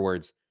touches. In other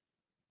words,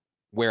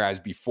 whereas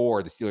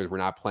before the Steelers were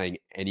not playing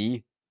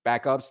any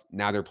backups,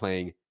 now they're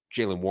playing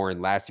Jaylen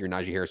Warren. Last year,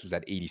 Najee Harris was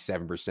at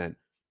 87%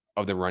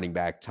 of the running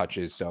back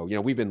touches. So,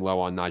 we've been low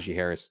on Najee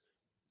Harris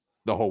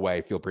the whole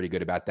way. Feel pretty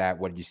good about that.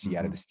 What did you see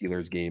out of the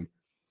Steelers game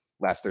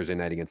last Thursday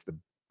night against the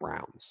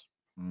Browns?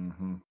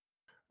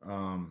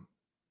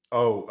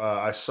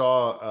 I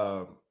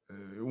saw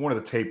one of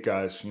the tape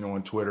guys,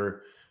 on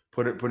Twitter,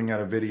 putting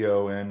out a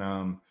video,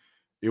 and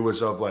it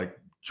was of like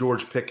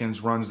George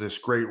Pickens runs this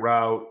great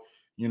route,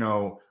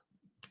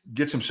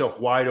 gets himself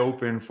wide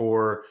open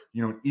for,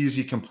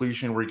 easy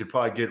completion where he could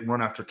probably get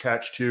run after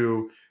catch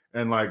too.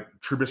 And like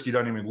Trubisky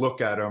doesn't even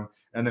look at him.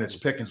 And then it's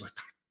Pickens like,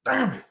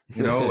 damn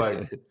it,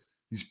 like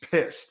he's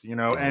pissed,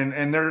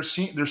 and there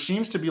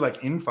seems to be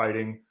like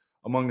infighting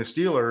among the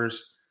Steelers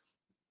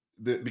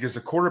because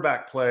the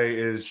quarterback play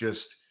is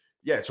just,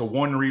 it's a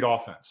one read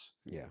offense.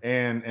 Yeah.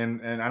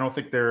 And I don't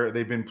think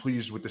they've been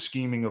pleased with the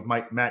scheming of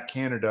Matt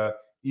Canada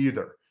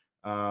either.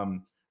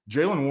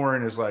 Jaylen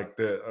Warren is like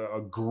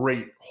a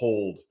great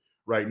hold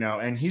right now.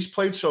 And he's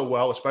played so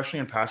well, especially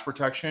in pass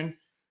protection,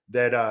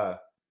 that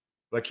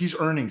like he's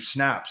earning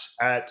snaps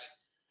at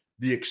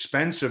the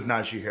expense of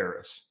Najee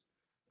Harris.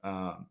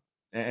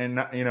 And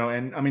I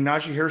mean,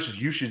 Najee Harris's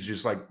usage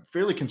is like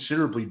fairly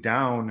considerably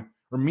down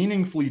or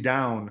meaningfully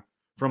down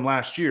from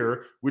last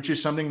year, which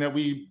is something that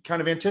we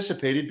kind of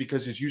anticipated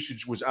because his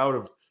usage was out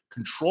of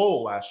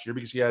control last year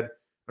because he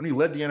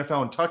led the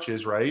NFL in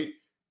touches, right?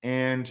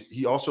 And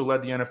he also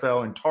led the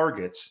NFL in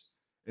targets.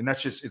 And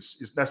that's just,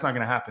 that's not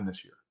going to happen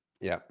this year.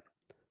 Yeah.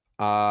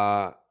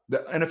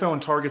 The NFL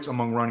in targets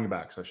among running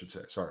backs, I should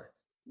say. Sorry.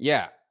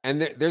 Yeah.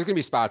 And there's going to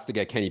be spots to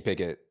get Kenny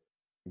Pickett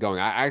going.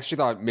 I actually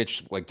thought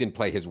Mitch didn't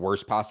play his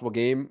worst possible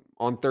game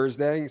on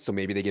Thursday. So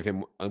maybe they give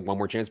him one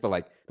more chance,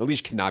 but the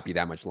leash cannot be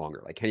that much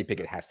longer. Kenny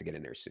Pickett has to get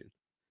in there soon.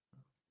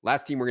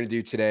 Last team we're going to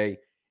do today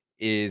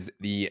is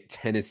the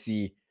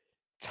Tennessee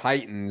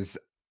Titans.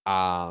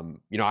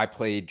 I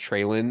played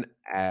Treylon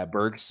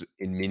Burks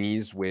in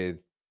minis with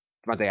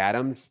Devontae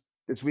Adams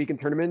this week in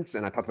tournaments,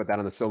 and I talked about that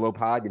on the solo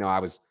pod. I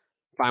was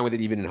fine with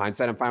it. Even in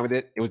hindsight, I'm fine with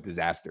it. It was a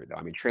disaster, though.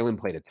 I mean, Treylon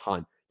played a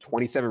ton.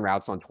 27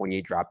 routes on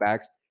 28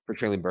 dropbacks for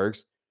Treylon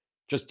Burks.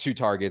 Just 2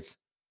 targets.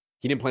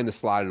 He didn't play in the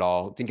slot at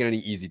all. Didn't get any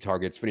easy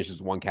targets.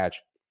 Finishes 1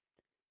 catch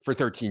for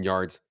 13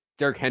 yards.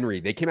 Derrick Henry,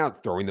 they came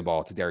out throwing the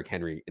ball to Derrick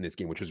Henry in this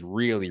game, which was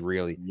really,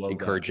 really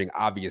encouraging.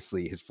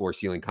 Obviously, his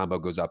floor-ceiling combo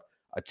goes up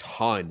a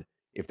ton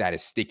if that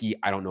is sticky.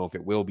 I don't know if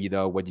it will be,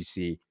 though. What do you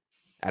see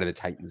out of the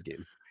Titans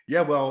game?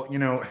 Yeah, well,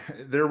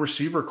 their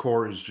receiver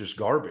core is just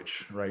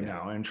garbage right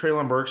now. And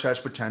Treylon Burks has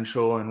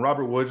potential, and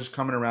Robert Woods is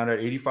coming around at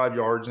 85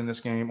 yards in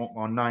this game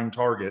on 9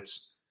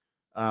 targets.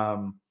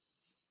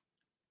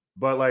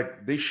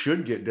 But they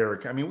should get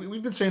Derrick. I mean,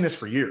 we've been saying this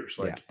for years.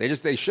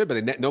 They should,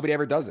 but nobody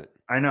ever does it.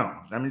 I know.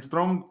 I mean,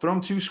 throw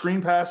them 2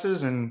 screen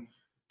passes and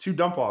 2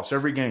 dump offs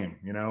every game,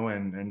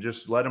 and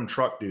just let them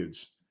truck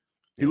dudes.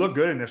 He looked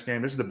good in this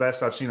game. This is the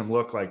best I've seen him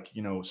look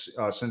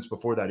since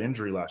before that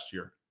injury last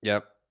year.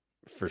 Yep,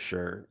 for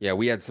sure. Yeah,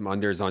 we had some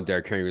unders on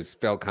Derrick Henry.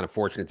 Felt kind of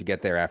fortunate to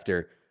get there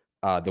after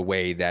the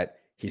way that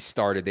he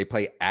started. They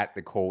play at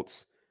the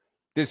Colts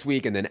this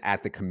week and then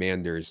at the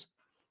Commanders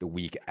the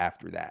week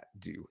after that,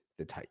 do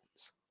the Titans.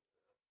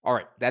 All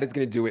right, that is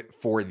going to do it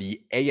for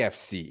the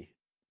AFC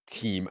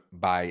Team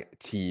by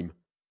Team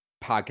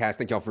podcast.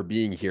 Thank y'all for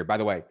being here. By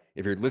the way,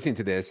 if you're listening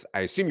to this, I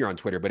assume you're on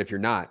Twitter, but if you're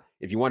not,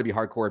 if you want to be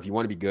hardcore, if you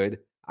want to be good,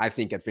 I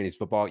think at Fantasy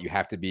Football, you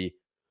have to be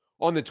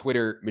on the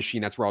Twitter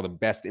machine. That's where all the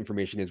best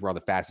information is, where all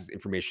the fastest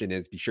information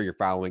is. Be sure you're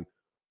following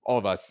all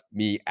of us,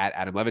 me at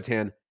Adam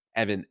Levitan,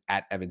 Evan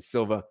at Evan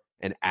Silva,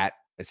 and at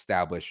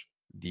Establish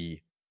the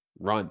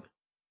Run.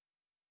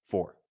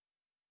 For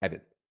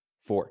Evan,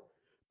 for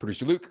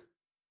producer Luke,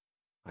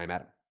 I'm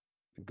Adam.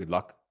 Good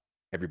luck,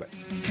 everybody.